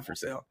 that's not for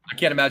sale. I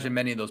can't imagine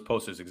many of those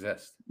posters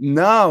exist.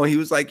 No, he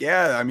was like,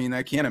 yeah, I mean,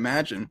 I can't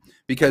imagine,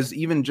 because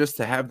even just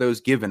to have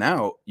those given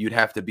out, you'd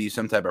have to be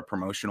some type of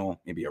promotional,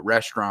 maybe a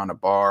restaurant, a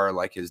bar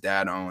like his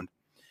dad owned.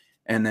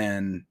 And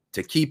then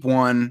to keep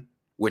one,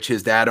 which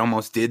his dad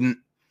almost didn't.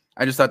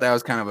 I just thought that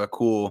was kind of a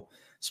cool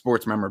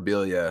sports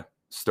memorabilia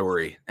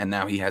story. And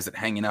now he has it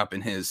hanging up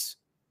in his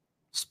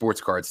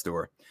sports card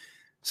store.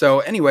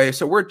 So anyway,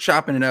 so we're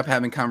chopping it up,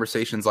 having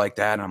conversations like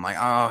that. And I'm like,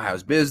 oh,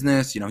 how's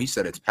business? He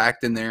said it's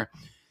packed in there.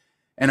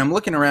 And I'm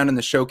looking around in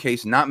the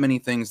showcase, not many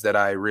things that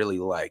I really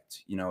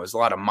liked. There's a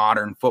lot of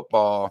modern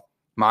football,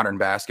 modern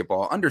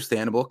basketball,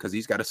 understandable because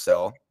he's got to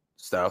sell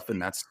stuff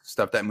and that's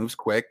stuff that moves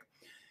quick,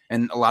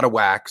 and a lot of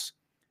wax.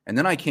 And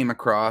then I came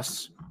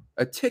across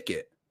a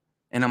ticket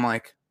and I'm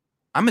like,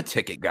 I'm a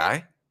ticket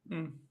guy.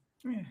 Yeah.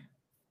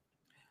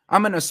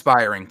 I'm an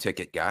aspiring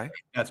ticket guy.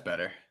 That's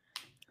better.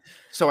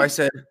 So I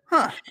said,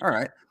 all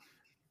right.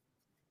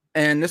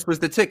 And this was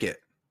the ticket.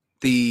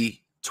 The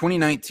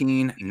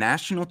 2019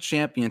 national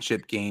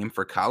championship game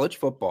for college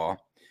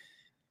football,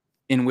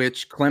 in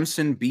which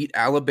Clemson beat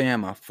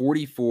Alabama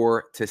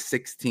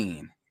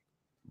 44-16.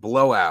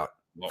 Blowout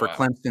for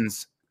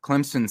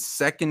Clemson's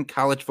second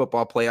college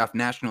football playoff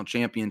national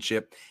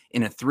championship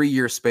in a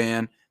 3-year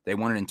span. They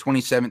won it in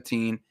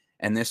 2017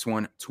 and this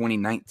one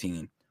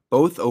 2019,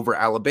 both over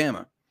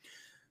Alabama.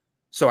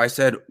 So I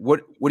said,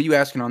 what are you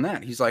asking on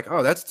that? He's like,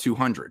 oh, that's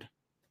 $200.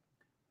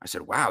 I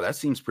said, wow, that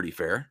seems pretty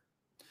fair.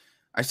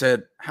 I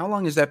said, how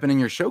long has that been in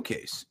your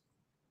showcase?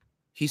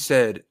 He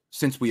said,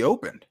 since we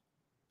opened.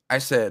 I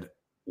said,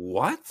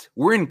 what?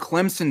 We're in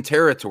Clemson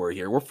territory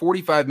here. We're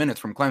 45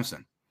 minutes from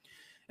Clemson.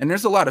 And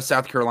there's a lot of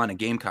South Carolina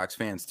Gamecocks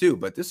fans too,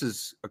 but this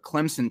is a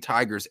Clemson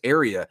Tigers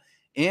area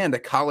and a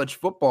college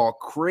football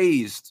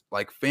crazed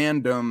like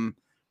fandom,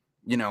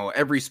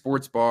 every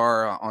sports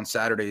bar on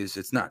Saturdays.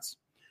 It's nuts.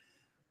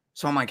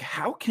 So I'm like,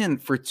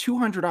 for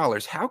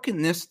 $200, how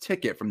can this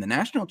ticket from the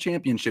national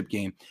championship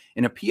game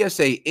in a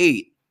PSA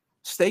 8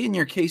 stay in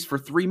your case for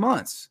 3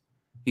 months?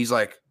 He's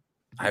like,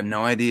 I have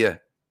no idea.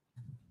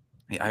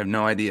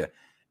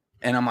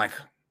 And I'm like,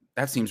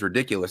 that seems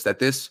ridiculous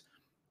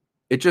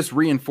it just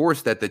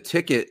reinforced that the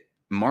ticket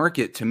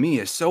market to me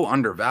is so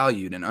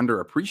undervalued and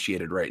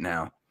underappreciated right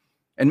now.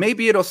 And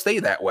maybe it'll stay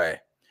that way,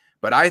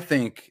 but I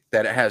think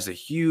that it has a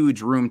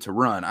huge room to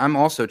run. I'm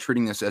also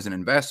treating this as an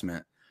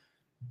investment.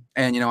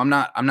 And, I'm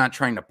not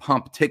trying to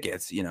pump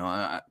tickets,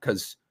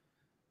 because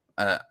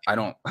I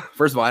don't,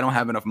 first of all, I don't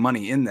have enough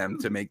money in them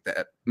to make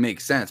that make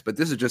sense, but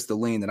this is just the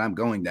lane that I'm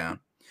going down.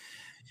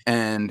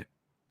 And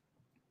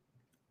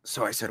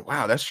so I said,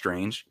 wow, that's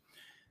strange.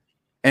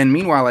 And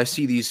meanwhile, I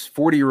see these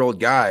 40-year-old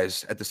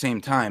guys at the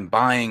same time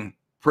buying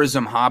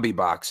Prism hobby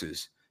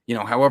boxes,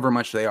 however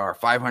much they are,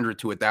 $500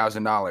 to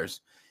 $1,000,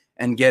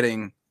 and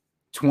getting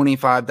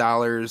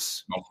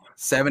 $25,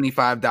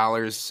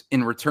 $75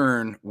 in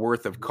return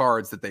worth of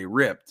cards that they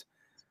ripped.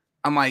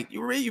 I'm like,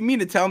 you mean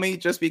to tell me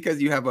just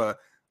because you have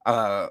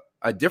a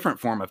different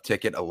form of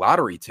ticket, a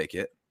lottery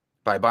ticket,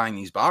 by buying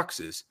these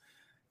boxes,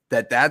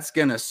 that's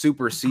going to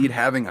supersede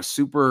having a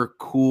super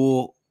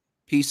cool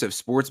piece of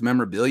sports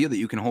memorabilia that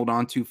you can hold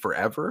on to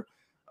forever,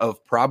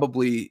 of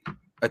probably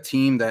a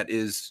team that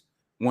is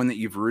one that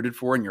you've rooted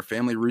for and your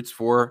family roots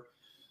for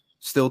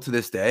still to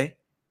this day?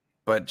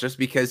 But just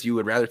because you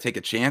would rather take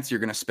a chance, you're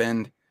going to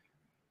spend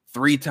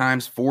 3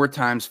 times, 4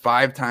 times,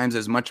 5 times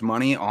as much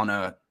money on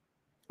a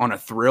on a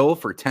thrill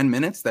for 10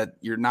 minutes that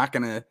you're not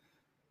going to,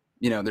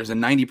 there's a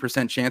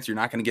 90% chance you're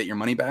not going to get your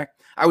money back.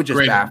 I would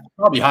just baffled.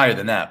 Probably higher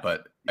than that,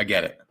 but I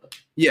get it.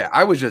 Yeah,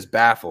 I was just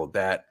baffled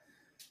that,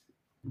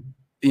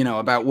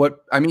 about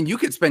what, I mean, you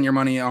could spend your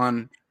money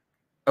on,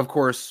 of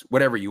course,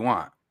 whatever you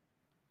want.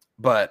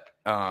 But,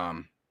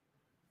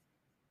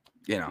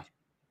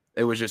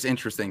 it was just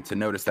interesting to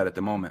notice that at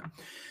the moment.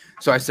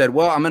 So I said,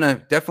 well, I'm going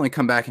to definitely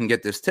come back and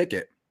get this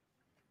ticket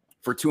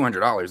for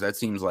 $200. That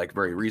seems like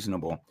very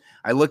reasonable.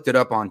 I looked it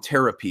up on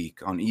Terapeak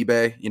on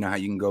eBay, how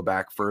you can go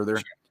back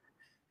further.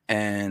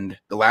 And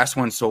the last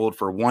one sold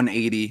for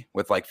 $180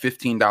 with like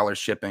 $15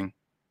 shipping.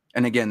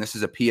 And again, this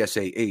is a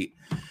PSA 8.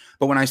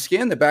 But when I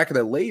scanned the back of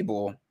the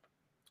label,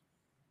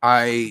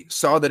 I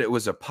saw that it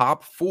was a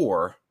Pop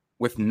 4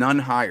 with none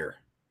higher.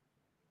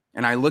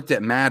 And I looked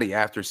at Maddie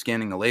after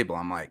scanning the label.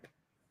 I'm like,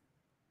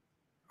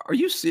 are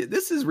you serious?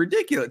 This is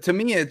ridiculous. To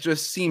me, it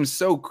just seems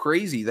so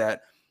crazy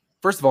that,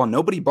 first of all,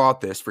 nobody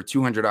bought this for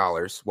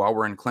 $200 while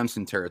we're in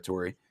Clemson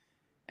territory.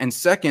 And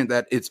second,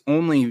 that it's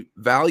only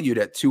valued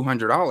at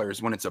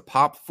 $200 when it's a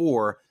Pop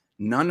 4,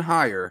 none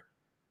higher,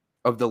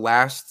 of the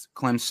last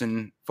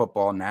Clemson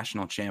football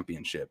national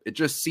championship. It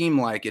just seemed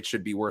like it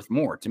should be worth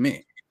more to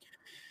me.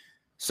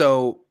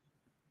 So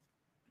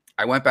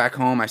I went back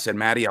home. I said,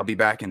 Maddie, I'll be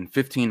back in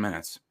 15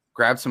 minutes.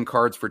 Grabbed some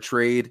cards for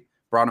trade,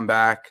 brought them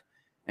back.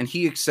 And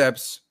he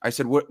accepts. I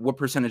said, what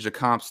percentage of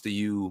comps do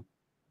you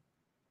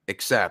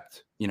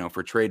accept,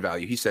 for trade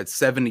value? He said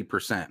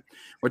 70%,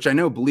 which I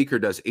know Bleecker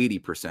does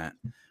 80%.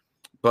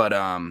 But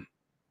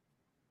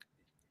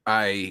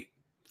I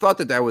thought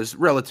that was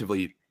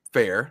relatively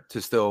fair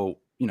to still,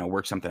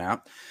 work something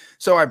out.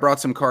 So I brought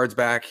some cards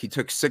back. He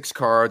took 6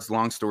 cards.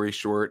 Long story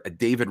short, a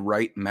David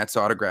Wright Mets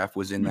autograph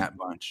was in that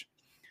bunch.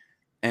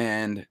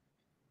 And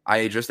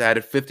I just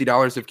added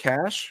 $50 of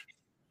cash,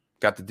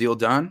 got the deal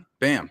done.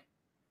 Bam.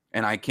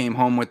 And I came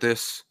home with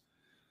this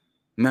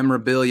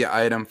memorabilia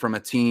item from a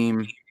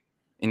team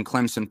in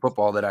Clemson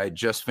football that I had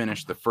just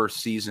finished the first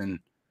season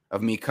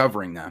of me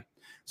covering them.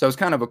 So it was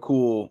kind of a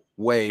cool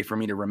way for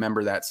me to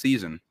remember that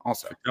season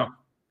also. Yeah.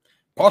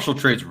 Partial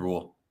trades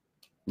rule.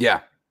 Yeah.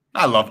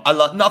 I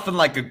love nothing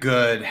like a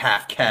good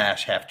half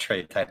cash, half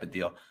trade type of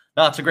deal.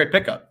 No, it's a great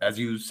pickup. As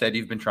you said,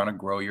 you've been trying to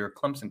grow your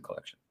Clemson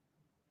collection.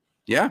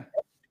 Yeah.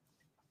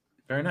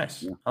 Very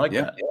nice. Yeah. I like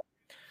that.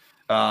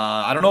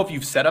 I don't know if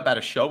you've set up at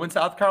a show in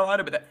South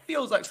Carolina, but that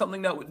feels like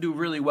something that would do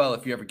really well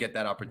if you ever get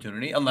that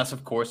opportunity, unless,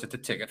 of course, it's a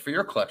ticket for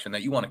your collection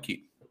that you want to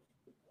keep.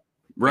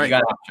 Right. You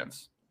got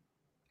options.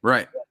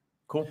 Right.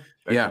 Cool.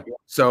 Very cool.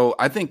 So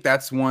I think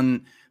that's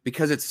one,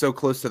 because it's so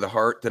close to the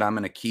heart, that I'm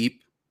going to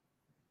keep.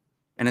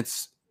 And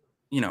it's,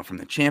 from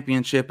the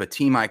championship, a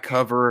team I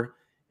cover.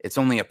 It's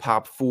only a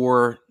Pop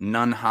 4,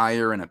 none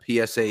higher, and a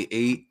PSA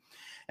 8.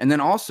 And then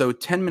also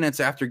 10 minutes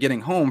after getting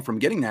home from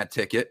getting that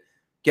ticket,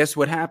 guess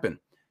what happened?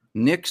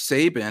 Nick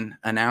Saban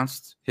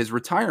announced his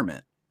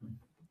retirement.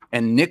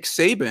 And Nick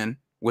Saban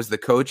was the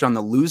coach on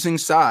the losing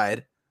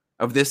side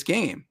of this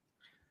game.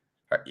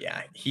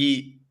 Yeah,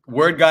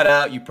 word got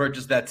out. You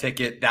purchased that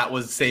ticket. That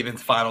was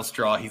Saban's final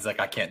straw. He's like,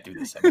 I can't do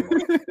this anymore.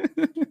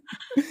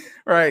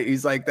 Right.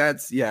 He's like,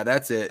 that's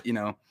it.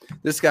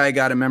 This guy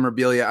got a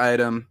memorabilia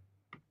item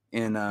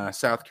in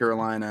South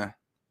Carolina.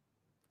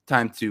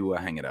 Time to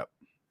hang it up.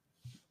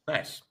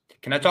 Nice.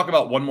 Can I talk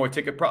about one more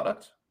ticket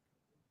product?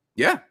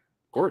 Yeah,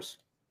 of course.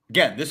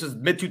 Again, this is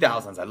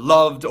mid-2000s. I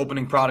loved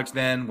opening products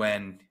then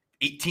when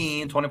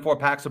 24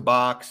 packs a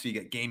box. So you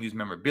get game used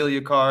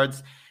memorabilia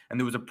cards. And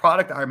there was a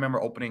product I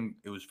remember opening.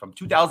 It was from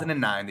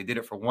 2009. They did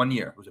it for 1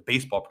 year. It was a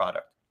baseball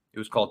product. It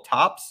was called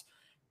Topps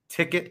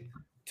Ticket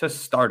to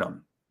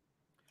Stardom.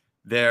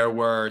 There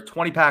were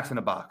 20 packs in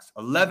a box,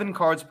 11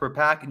 cards per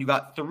pack, and you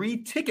got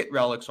 3 ticket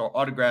relics or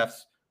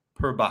autographs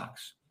per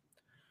box.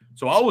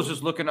 So I was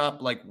just looking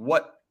up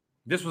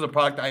this was a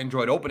product I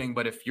enjoyed opening,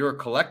 but if you're a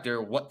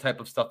collector, what type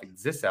of stuff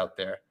exists out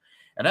there?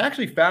 And I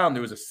actually found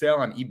there was a sale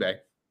on eBay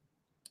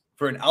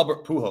for an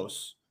Albert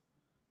Pujols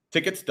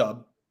ticket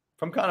stub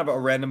from kind of a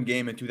random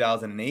game in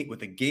 2008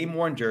 with a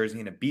game-worn jersey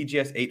and a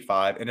BGS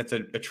 8.5, and it's a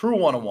true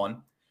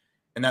 101,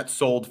 and that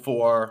sold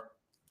for,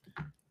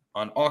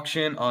 on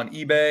auction, on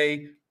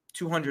eBay,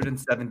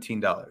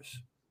 $217.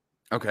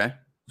 Okay.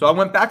 So I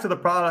went back to the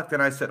product,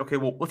 and I said, okay,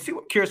 well, let's see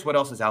what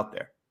else is out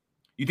there.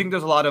 You think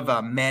there's a lot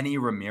of Manny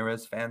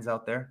Ramirez fans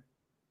out there?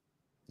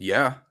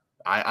 Yeah.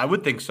 I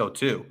would think so,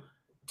 too.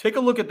 Take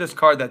a look at this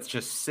card that's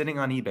just sitting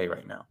on eBay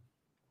right now.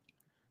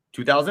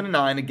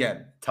 2009,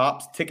 again,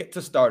 Topps Ticket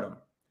to Stardom.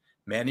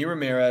 Manny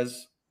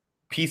Ramirez,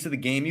 piece of the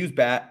game-used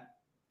bat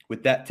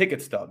with that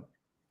ticket stub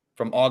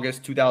from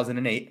August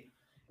 2008.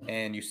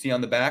 And you see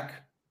on the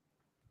back,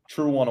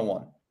 True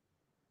 101.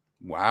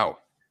 Wow.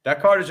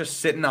 That card is just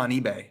sitting on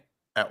eBay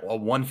at a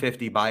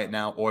 $150, buy it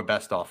now, or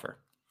best offer.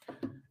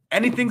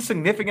 Anything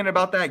significant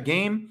about that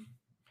game?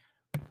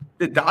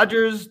 The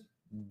Dodgers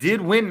did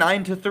win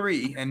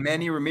 9-3, and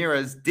Manny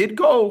Ramirez did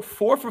go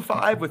 4 for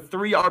 5 with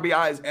 3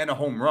 RBIs and a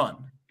home run.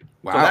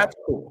 Wow. So that's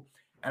cool.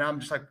 And I'm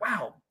just like,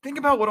 wow, think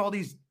about what all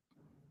these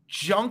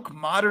junk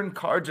modern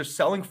cards are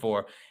selling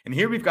for. And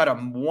here we've got a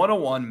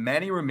 101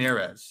 Manny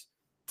Ramirez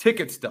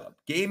ticket stub,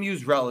 game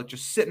used relic,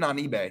 just sitting on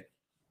eBay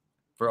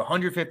for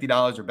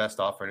 $150 or best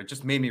offer. And it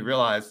just made me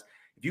realize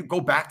if you go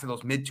back to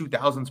those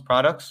mid-2000s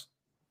products,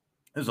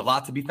 there's a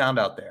lot to be found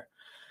out there.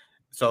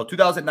 So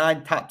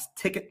 2009 Topps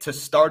Ticket to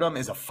Stardom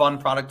is a fun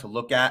product to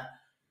look at.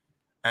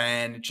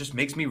 And it just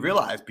makes me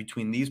realize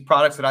between these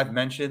products that I've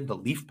mentioned, the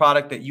Leaf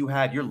product that you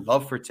had, your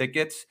love for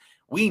tickets,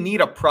 we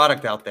need a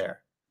product out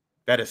there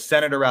that is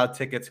centered around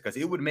tickets because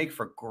it would make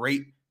for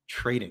great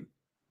trading.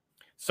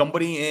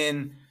 Somebody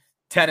in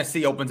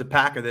Tennessee opens a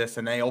pack of this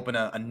and they open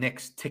a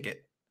Knicks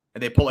ticket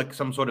and they pull like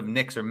some sort of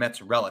Knicks or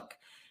Mets relic.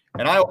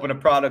 And I open a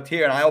product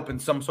here and I open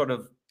some sort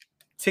of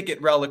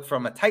ticket relic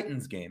from a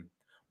Titans game.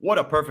 What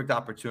a perfect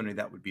opportunity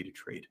that would be to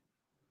trade.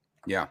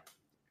 Yeah,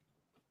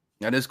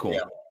 that is cool.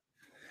 Yeah.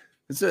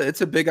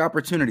 It's a big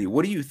opportunity.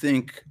 What do you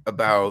think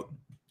about,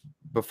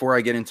 before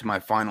I get into my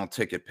final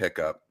ticket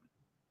pickup,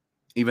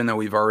 even though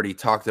we've already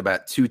talked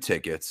about 2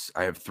 tickets,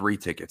 I have 3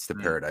 tickets to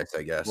Paradise,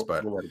 I guess.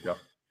 But we'll let it go.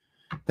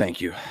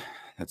 Thank you.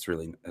 That's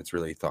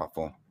really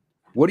thoughtful.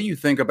 What do you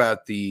think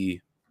about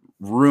the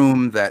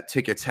room that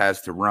tickets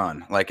has to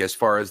run, like as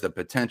far as the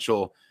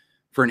potential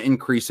for an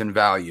increase in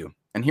value?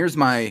 And here's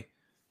my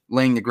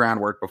laying the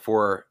groundwork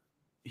before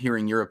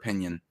hearing your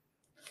opinion.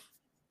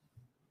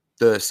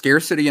 The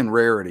scarcity and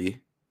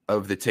rarity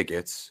of the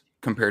tickets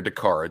compared to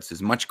cards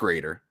is much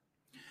greater.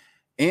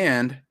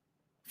 And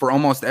for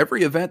almost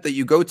every event that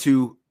you go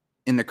to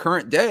in the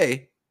current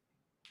day,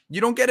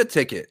 you don't get a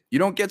ticket. You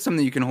don't get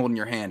something you can hold in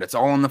your hand. It's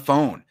all on the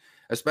phone,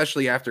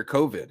 especially after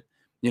COVID.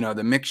 You know,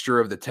 the mixture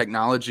of the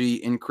technology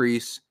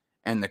increase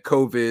and the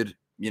COVID,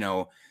 you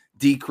know,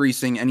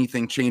 decreasing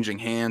anything, changing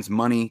hands,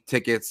 money,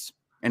 tickets,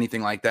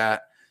 anything like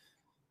that.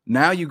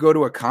 Now you go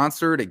to a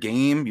concert, a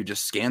game, you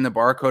just scan the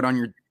barcode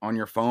on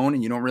your phone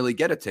and you don't really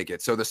get a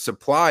ticket. So the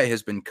supply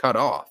has been cut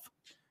off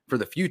for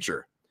the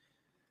future.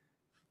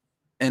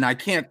 And I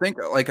can't think,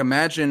 like,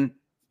 imagine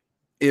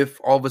if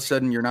all of a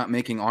sudden you're not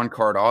making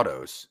on-card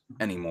autos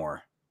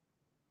anymore.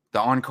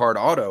 The on-card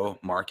auto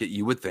market,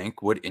 you would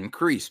think, would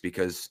increase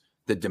because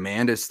the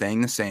demand is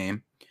staying the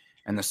same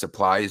and the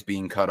supply is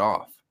being cut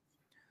off.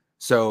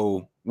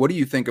 So what do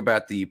you think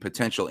about the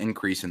potential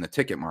increase in the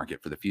ticket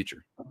market for the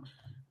future?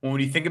 When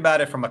you think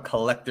about it from a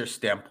collector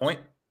standpoint,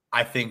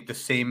 I think the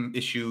same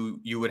issue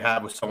you would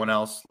have with someone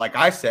else, like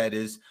I said,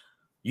 is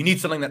you need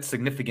something that's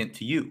significant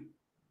to you.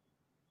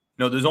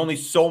 You know, there's only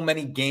so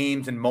many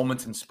games and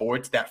moments in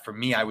sports that for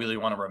me, I really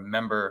want to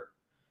remember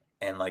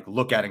and like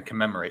look at and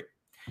commemorate.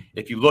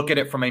 If you look at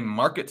it from a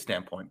market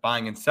standpoint,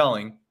 buying and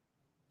selling,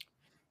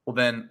 well,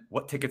 then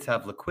what tickets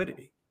have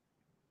liquidity?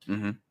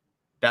 Mm-hmm.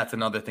 That's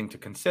another thing to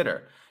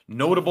consider.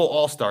 Notable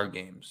all-star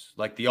games,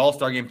 like the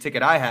all-star game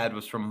ticket I had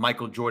was from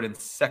Michael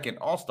Jordan's second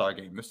all-star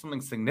game. There's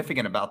something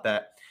significant about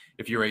that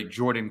if you're a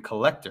Jordan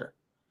collector.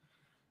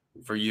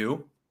 For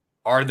you,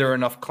 are there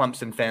enough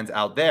Clemson fans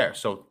out there?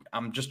 So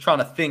I'm just trying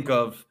to think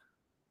of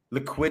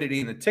liquidity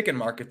in the ticket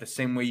market the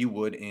same way you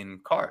would in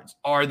cards.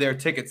 Are there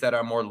tickets that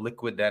are more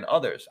liquid than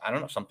others? I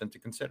don't know, something to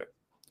consider.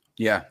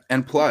 Yeah,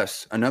 and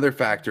plus another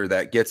factor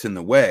that gets in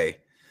the way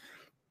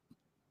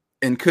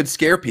and could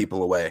scare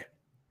people away,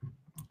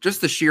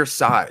 just the sheer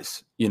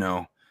size. You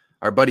know,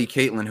 our buddy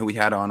Caitlin, who we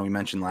had on, we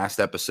mentioned last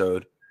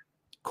episode,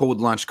 Cold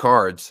Lunch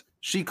Cards,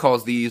 she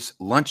calls these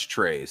lunch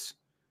trays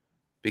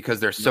because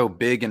they're so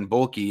big and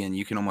bulky and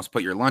you can almost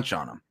put your lunch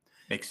on them.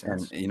 Makes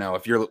sense. And, you know,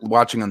 if you're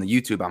watching on the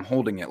YouTube, I'm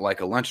holding it like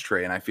a lunch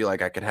tray and I feel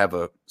like I could have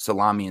a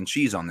salami and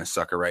cheese on this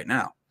sucker right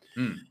now.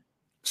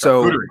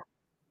 So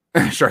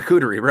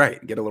charcuterie,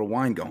 right. Get a little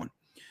wine going.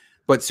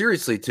 But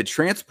seriously, to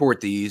transport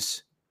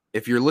these,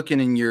 if you're looking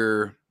in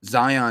your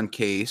Zion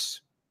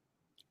case,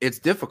 it's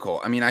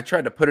difficult. I mean, I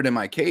tried to put it in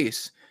my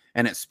case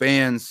and it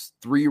spans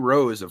 3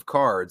 rows of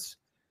cards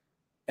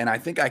and I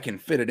think I can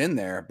fit it in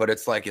there, but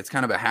it's like, it's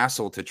kind of a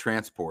hassle to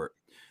transport.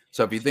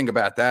 So if you think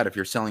about that, if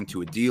you're selling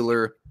to a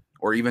dealer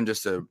or even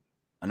just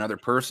another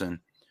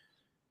person,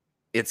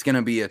 it's going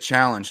to be a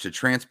challenge to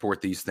transport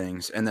these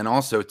things. And then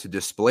also to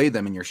display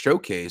them in your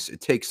showcase,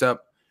 it takes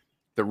up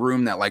the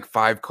room that like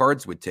 5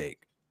 cards would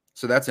take.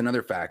 So that's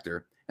another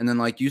factor. And then,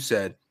 like you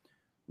said,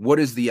 what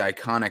is the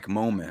iconic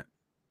moment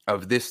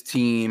of this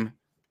team,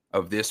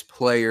 of this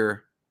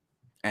player?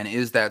 And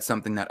is that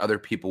something that other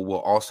people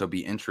will also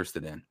be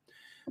interested in?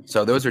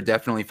 So those are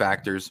definitely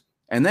factors.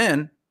 And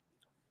then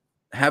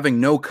having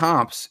no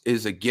comps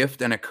is a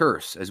gift and a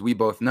curse, as we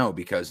both know,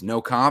 because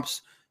no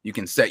comps, you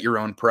can set your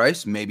own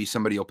price. Maybe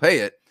somebody will pay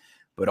it,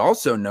 but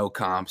also no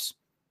comps,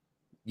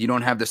 you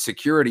don't have the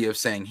security of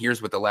saying,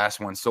 here's what the last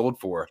one sold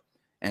for.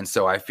 And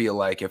so I feel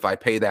like if I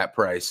pay that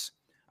price,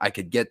 I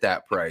could get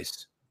that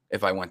price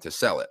if I went to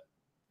sell it.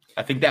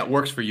 I think that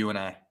works for you and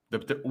I.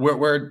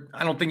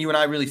 I don't think you and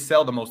I really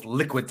sell the most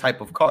liquid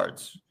type of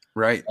cards.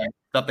 Right.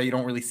 Stuff that you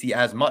don't really see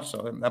as much.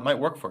 So that might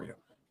work for you.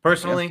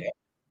 Personally,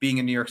 being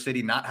in New York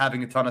City, not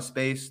having a ton of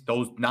space,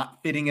 those not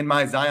fitting in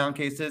my Zion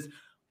cases,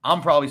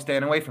 I'm probably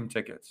staying away from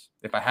tickets.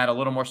 If I had a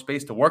little more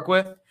space to work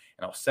with and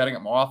I was setting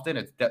up more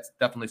often, that's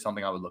definitely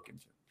something I would look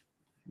into.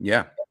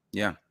 Yeah.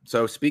 Yeah.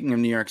 So speaking of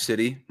New York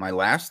City, my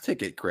last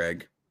ticket,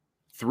 Craig,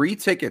 3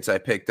 tickets I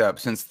picked up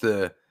since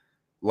the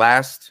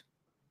last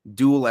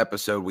dual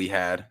episode we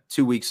had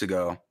 2 weeks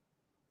ago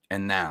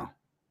and now.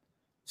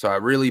 So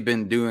I've really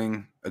been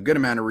doing a good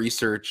amount of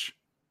research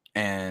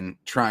and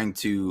trying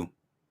to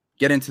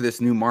get into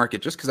this new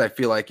market just because I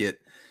feel like it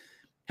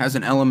has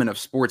an element of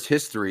sports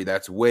history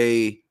that's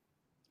way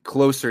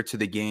closer to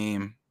the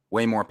game,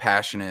 way more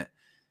passionate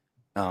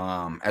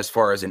as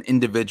far as an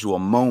individual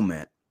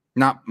moment,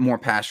 not more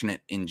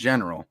passionate in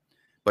general,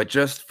 but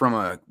just from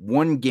a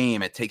one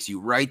game, it takes you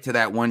right to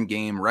that one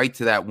game, right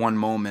to that one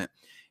moment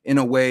in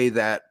a way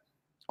that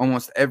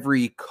almost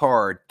every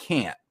card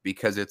can't,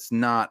 because it's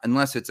not,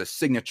 unless it's a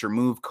signature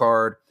move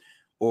card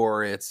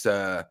or it's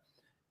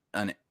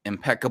an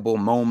impeccable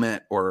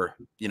moment or,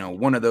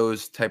 one of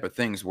those type of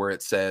things where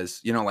it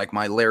says, like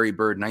my Larry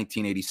Bird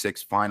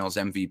 1986 Finals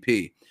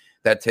MVP,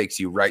 that takes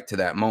you right to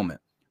that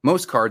moment.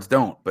 Most cards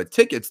don't, but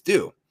tickets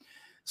do.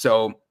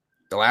 So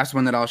the last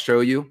one that I'll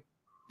show you,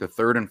 the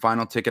third and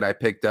final ticket I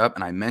picked up,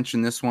 and I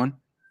mentioned this one,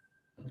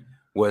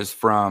 was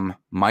from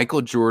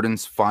Michael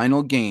Jordan's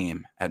final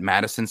game at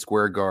Madison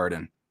Square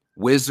Garden.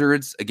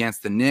 Wizards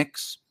against the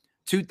Knicks,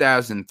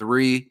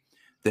 2003.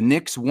 The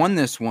Knicks won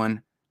this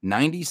one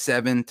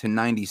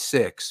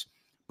 97-96,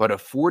 but a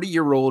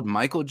 40-year-old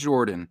Michael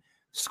Jordan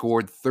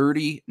scored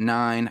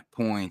 39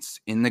 points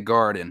in the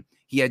Garden.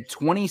 He had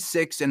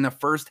 26 in the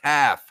first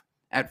half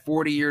at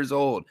 40 years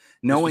old,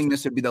 knowing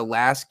this would be the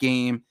last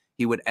game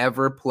he would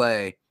ever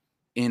play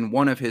in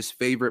one of his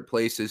favorite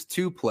places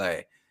to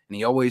play. And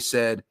he always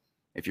said,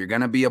 if you're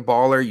going to be a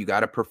baller, you got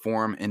to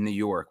perform in New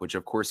York, which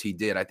of course he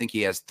did. I think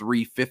he has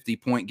 3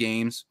 50-point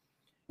games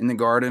in the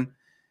Garden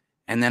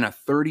and then a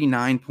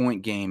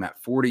 39-point game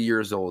at 40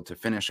 years old to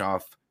finish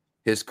off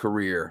his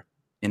career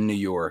in New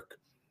York.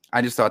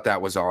 I just thought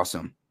that was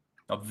awesome.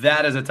 Now,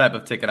 that is a type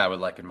of ticket I would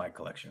like in my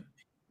collection.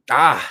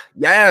 Ah,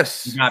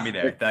 yes. You got me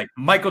there. Like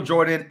Michael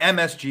Jordan,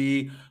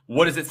 MSG.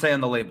 What does it say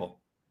on the label?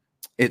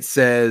 It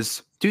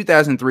says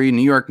 2003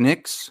 New York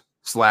Knicks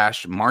 /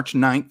 March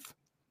 9th,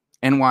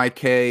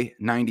 NYK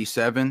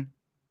 97,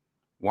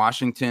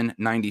 Washington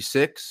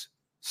 96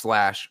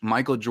 /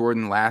 Michael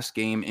Jordan last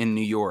game in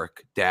New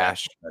York -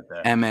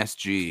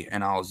 MSG.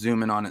 And I'll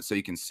zoom in on it so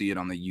you can see it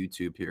on the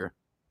YouTube here.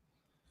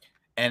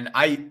 And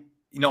I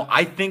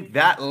think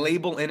that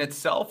label in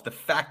itself, the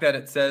fact that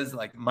it says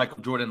like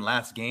Michael Jordan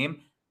last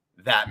game,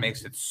 that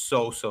makes it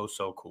so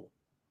cool.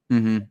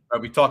 Mm-hmm.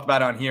 We talked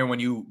about it on here. When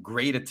you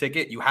grade a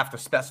ticket, you have to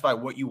specify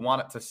what you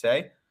want it to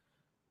say.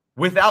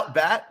 Without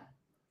that,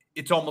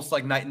 it's almost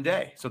like night and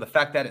day. So the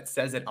fact that it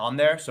says it on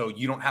there, so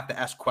you don't have to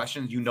ask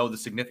questions, the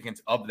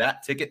significance of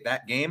that ticket,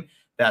 that game,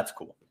 that's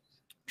cool.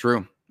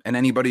 True. And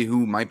anybody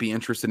who might be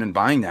interested in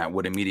buying that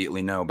would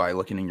immediately know by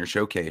looking in your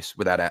showcase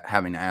without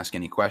having to ask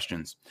any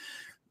questions.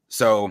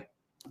 So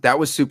that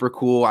was super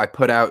cool. I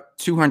put out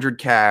 $200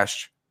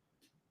 cash,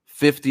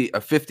 a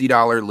 $50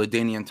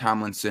 LaDainian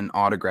Tomlinson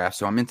autograph.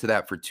 So I'm into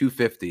that for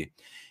 $250.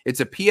 It's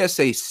a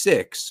PSA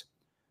 6,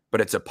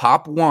 but it's a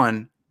pop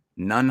 1,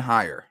 none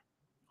higher.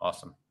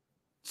 Awesome.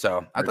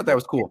 So I thought that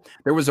was cool.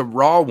 There was a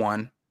raw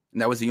one,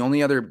 and that was the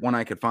only other one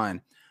I could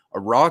find.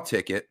 A raw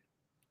ticket,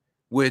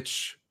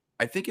 which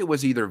I think it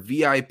was either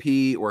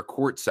VIP or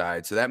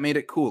courtside, so that made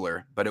it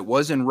cooler, but it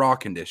was in raw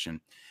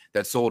condition,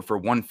 that sold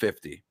for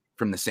 $150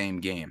 from the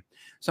same game.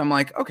 So I'm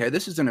like, okay,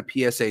 this isn't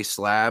a PSA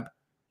slab.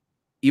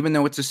 Even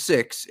though it's a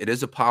 6, it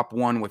is a pop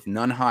 1 with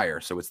none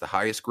higher, so it's the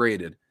highest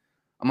graded.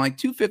 I'm like,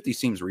 $250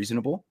 seems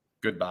reasonable.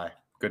 Goodbye.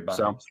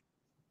 So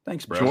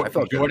thanks, bro.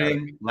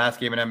 Jordan last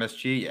game in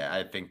MSG. Yeah,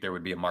 I think there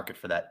would be a market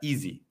for that.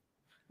 Easy.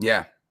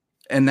 Yeah.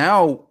 And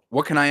now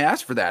what can I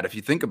ask for that? If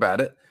you think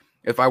about it,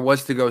 if I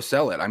was to go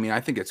sell it, I mean,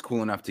 I think it's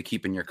cool enough to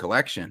keep in your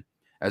collection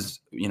as,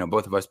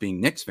 both of us being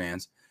Knicks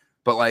fans,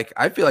 but like,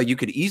 I feel like you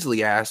could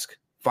easily ask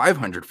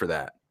 $500 for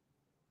that.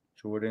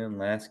 Jordan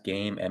last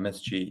game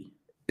MSG.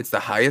 It's the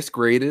highest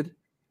graded.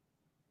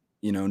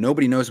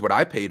 Nobody knows what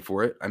I paid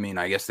for it. I mean,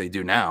 I guess they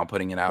do now,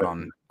 putting it out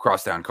on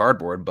Crosstown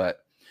Cardboard, but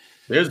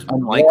there's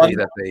unlikely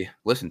that they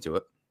listen to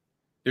it.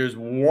 There's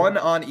one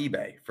on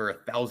eBay for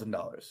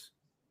 $1,000,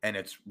 and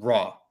it's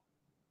raw.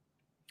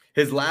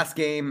 His last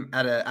game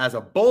as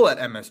a Bull at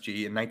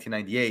MSG in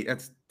 1998.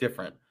 That's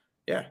different.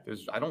 Yeah,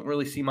 I don't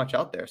really see much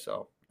out there,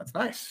 so that's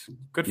nice.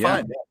 Good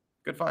find. Yeah.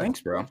 Good find.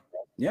 Thanks, bro.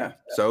 Yeah.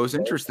 So it was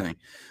interesting.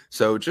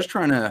 So just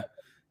trying to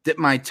dip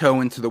my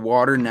toe into the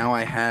water. Now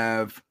I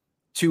have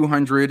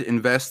 $200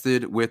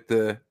 invested with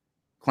the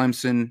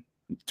Clemson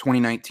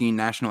 2019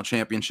 national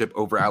championship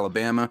over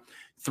Alabama,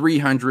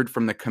 $300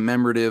 from the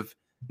commemorative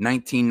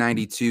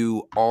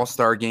 1992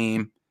 All-Star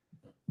game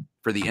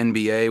for the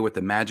NBA with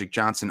the Magic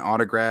Johnson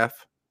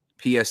autograph,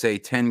 PSA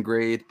 10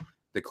 grade.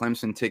 The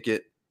Clemson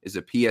ticket is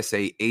a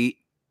PSA 8,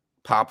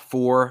 pop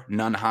 4,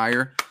 none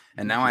higher.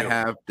 And now I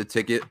have the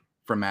ticket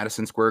from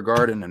Madison Square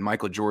Garden and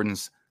Michael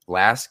Jordan's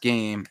last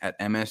game at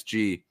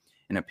MSG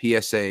in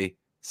a PSA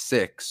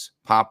 6,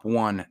 pop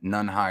 1,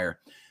 none higher.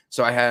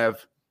 So I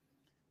have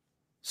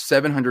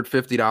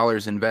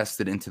 $750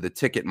 invested into the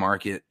ticket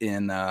market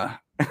in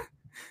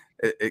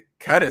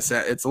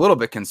it's a little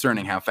bit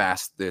concerning how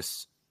fast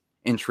this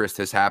interest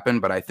has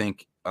happened, but I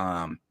think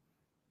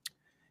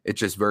it's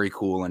just very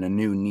cool and a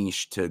new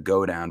niche to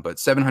go down. But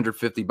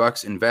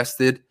 $750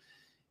 invested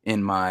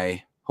in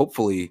my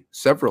hopefully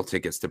several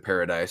tickets to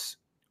Paradise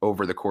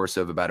over the course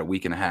of about a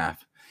week and a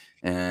half.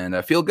 And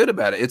I feel good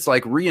about it. It's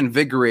like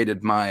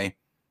reinvigorated my,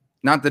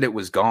 not that it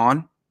was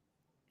gone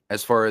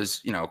as far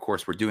as, of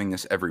course we're doing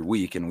this every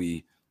week and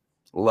we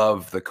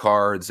love the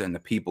cards and the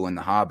people in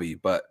the hobby,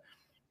 but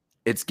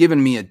it's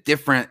given me a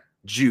different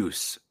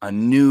juice, a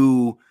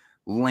new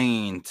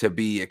lane to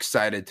be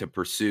excited to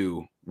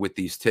pursue with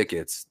these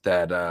tickets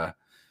that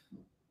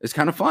is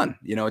kind of fun,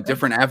 a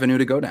different avenue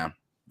to go down.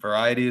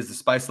 Variety is the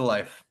spice of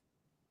life.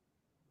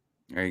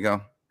 There you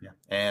go. Yeah.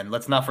 And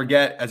let's not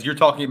forget, as you're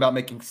talking about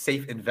making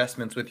safe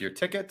investments with your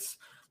tickets,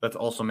 let's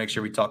also make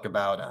sure we talk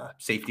about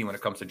safety when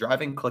it comes to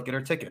driving. Click it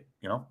or ticket,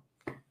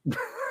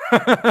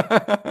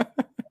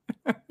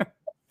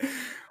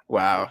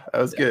 Wow,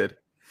 that was good.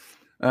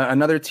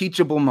 Another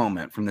teachable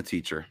moment from the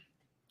teacher.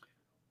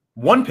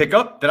 One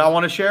pickup that I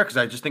want to share because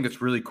I just think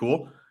it's really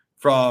cool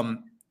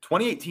from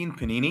 2018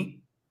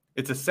 Panini.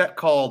 It's a set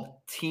called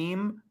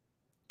Team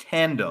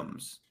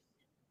Tandems.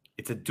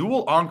 It's a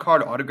dual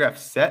on-card autograph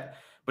set,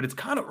 but it's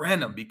kind of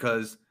random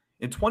because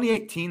in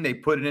 2018 they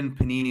put it in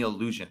Panini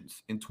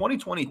Illusions. In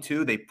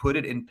 2022 they put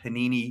it in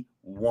Panini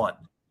 1.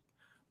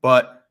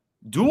 But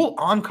dual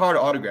on-card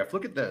autograph.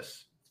 Look at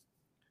this.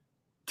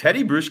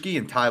 Teddy Bruschi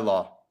and Ty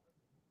Law.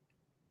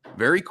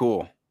 Very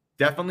cool.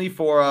 Definitely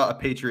for a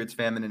Patriots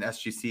fan in an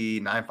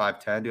SGC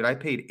 9510. Dude, I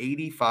paid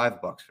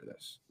 $85 for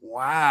this.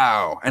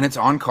 Wow. And it's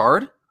on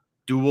card?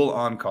 Dual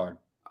on card.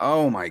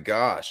 Oh my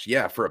gosh.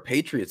 Yeah, for a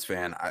Patriots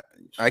fan,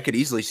 I could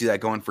easily see that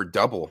going for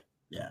double.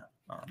 Yeah.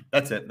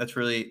 That's it. That's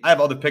really, I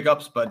have other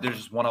pickups, but there's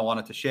just one I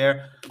wanted to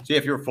share. So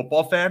if you're a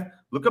football fan,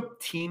 look up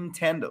Team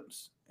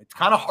Tandems. It's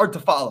kind of hard to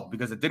follow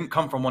because it didn't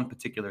come from one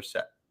particular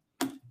set.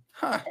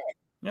 Huh.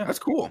 Yeah. That's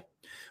cool.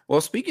 Well,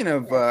 speaking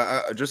of,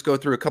 just go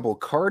through a couple of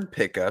card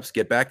pickups,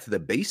 get back to the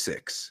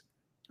basics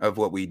of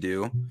what we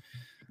do.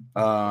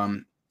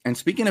 And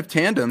speaking of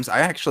tandems,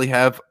 I actually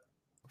have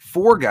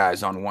 4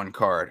 guys on one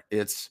card.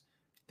 It's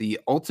the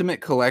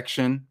Ultimate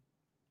Collection,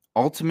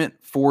 Ultimate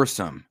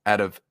Foursome out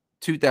of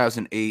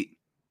 2008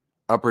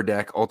 Upper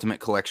Deck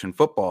Ultimate Collection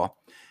Football.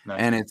 Nice.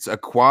 And it's a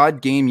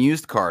quad game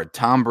used card.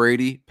 Tom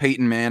Brady,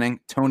 Peyton Manning,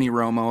 Tony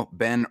Romo,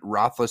 Ben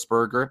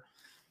Roethlisberger.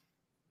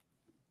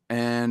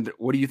 And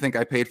what do you think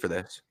I paid for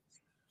this?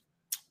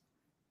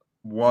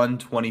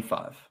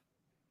 $125.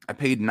 I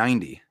paid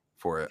 $90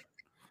 for it,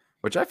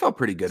 which I felt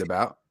pretty good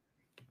about.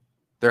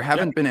 There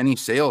haven't been any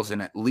sales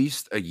in at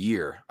least a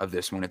year of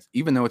this one. It's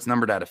even though it's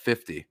numbered out of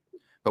 50,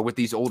 but with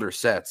these older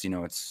sets,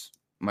 it's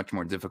much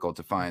more difficult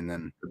to find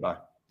than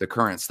the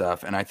current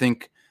stuff. And I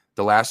think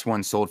the last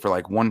one sold for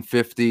like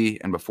 $150,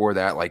 and before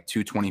that, like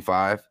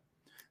 $225.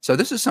 So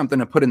this is something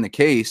to put in the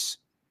case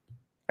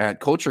at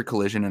Culture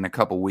Collision in a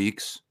couple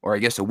weeks, or I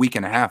guess a week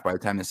and a half by the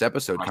time this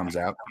episode comes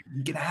out.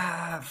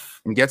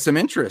 And get some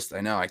interest.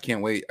 I know. I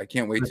can't wait. I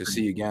can't wait to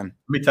see you again.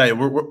 Let me tell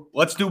you,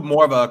 let's do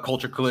more of a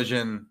Culture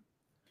Collision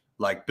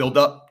like build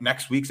up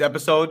next week's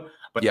episode.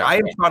 But I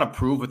am trying to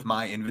prove with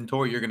my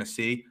inventory, you're going to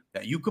see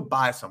that you could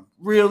buy some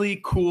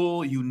really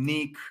cool,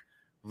 unique,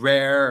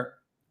 rare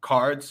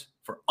cards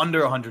for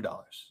under $100.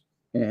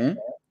 Mm-hmm.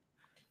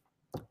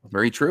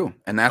 Very true.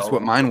 And that's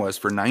what mine was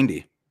for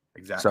 $90.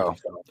 Exactly. So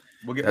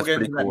we'll get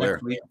into that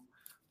next week.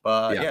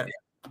 But yeah.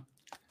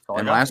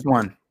 And last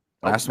one.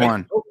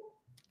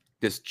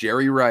 This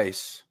Jerry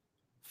Rice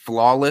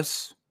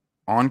flawless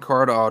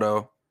on-card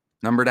auto,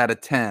 numbered out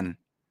of 10,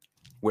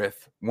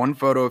 with one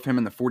photo of him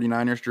in the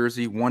 49ers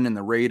jersey, one in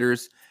the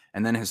Raiders,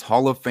 and then his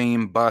Hall of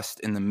Fame bust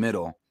in the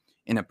middle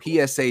in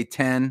a PSA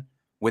 10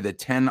 with a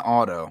 10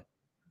 auto,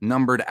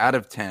 numbered out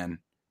of 10.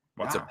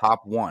 Wow. It's a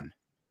pop 1.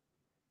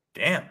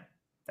 Damn.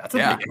 That's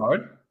a big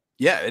card.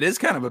 Yeah, it is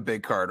kind of a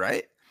big card,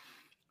 right?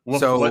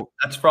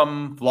 That's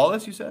from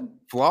Flawless, you said?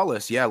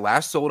 Flawless, yeah.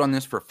 Last sold on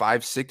this for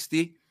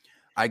 $560.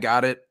 I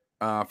got it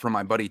from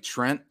my buddy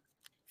Trent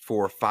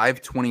for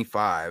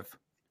 $525,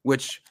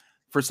 which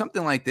for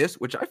something like this,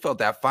 which I felt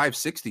that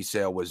 $560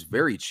 sale was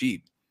very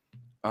cheap.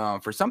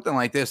 For something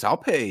like this, I'll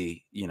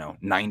pay,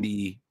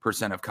 90%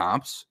 of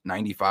comps,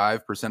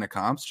 95% of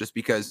comps, just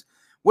because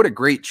what a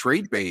great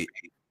trade bait,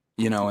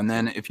 and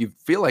then if you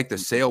feel like the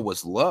sale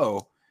was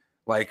low,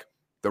 like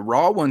the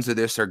raw ones of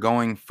this are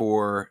going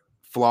for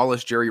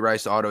flawless Jerry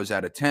Rice autos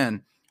out of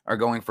 10 are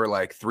going for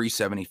like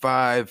 $375,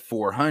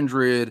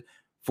 $400,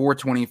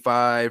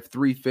 $425,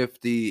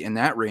 $350 in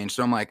that range.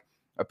 So I'm like,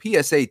 a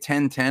PSA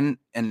 1010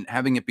 and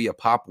having it be a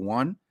pop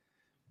 1,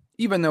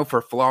 even though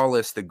for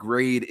flawless the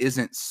grade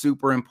isn't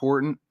super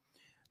important,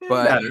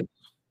 but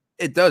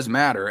it does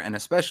matter. And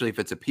especially if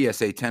it's a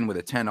PSA 10 with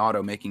a 10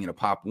 auto making it a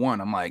pop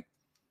 1, I'm like,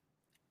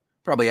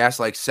 probably ask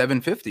like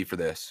 $750 for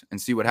this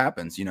and see what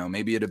happens.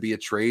 Maybe it'll be a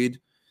trade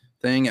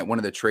thing at one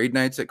of the trade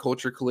nights at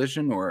Culture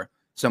Collision, or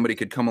somebody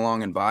could come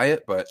along and buy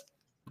it. But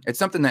it's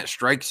something that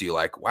strikes you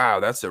like, wow,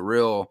 that's a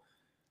real,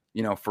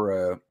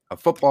 for a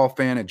football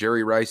fan, a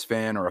Jerry Rice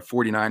fan, or a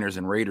 49ers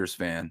and Raiders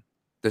fan,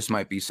 this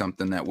might be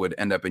something that would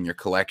end up in your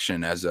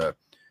collection as a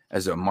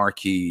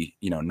marquee,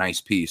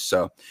 nice piece.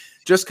 So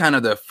just kind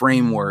of the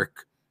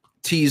framework,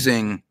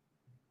 teasing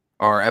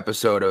our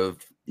episode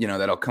of,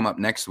 that'll come up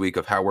next week,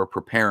 of how we're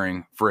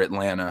preparing for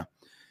Atlanta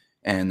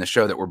and the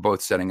show that we're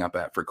both setting up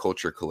for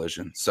Culture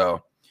Collision.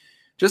 So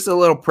just a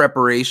little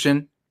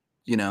preparation,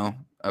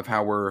 of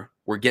how we're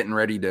getting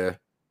ready to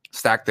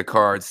stack the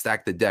cards,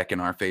 stack the deck in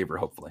our favor,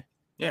 hopefully.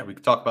 Yeah, we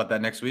can talk about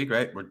that next week,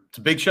 right? It's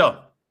a big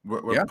show.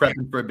 We're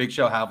prepping for a big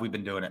show. How have we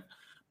been doing it?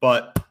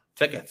 But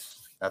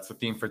tickets, that's the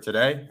theme for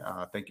today.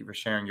 Thank you for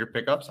sharing your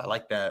pickups. I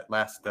like that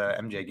last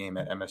MJ game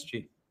at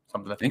MSG.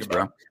 Something to think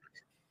about. Bro.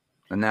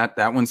 And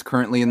that one's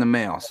currently in the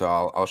mail, so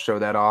I'll show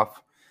that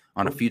off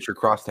on a future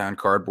Crosstown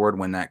Cardboard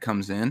when that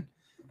comes in.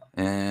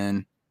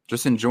 And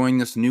just enjoying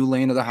this new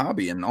lane of the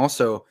hobby. And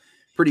also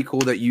pretty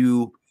cool that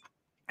you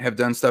have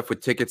done stuff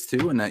with tickets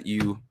too, and that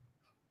you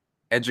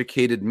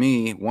educated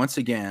me once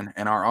again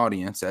and our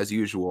audience, as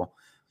usual,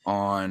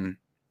 on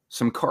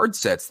some card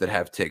sets that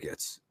have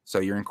tickets. So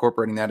you're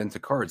incorporating that into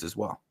cards as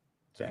well.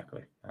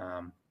 Exactly.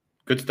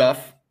 Good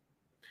stuff.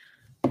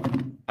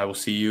 I will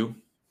see you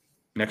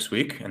next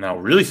week, and I'll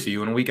really see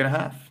you in a week and a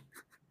half.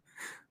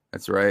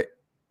 That's right.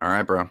 All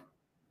right, bro.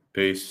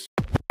 Peace.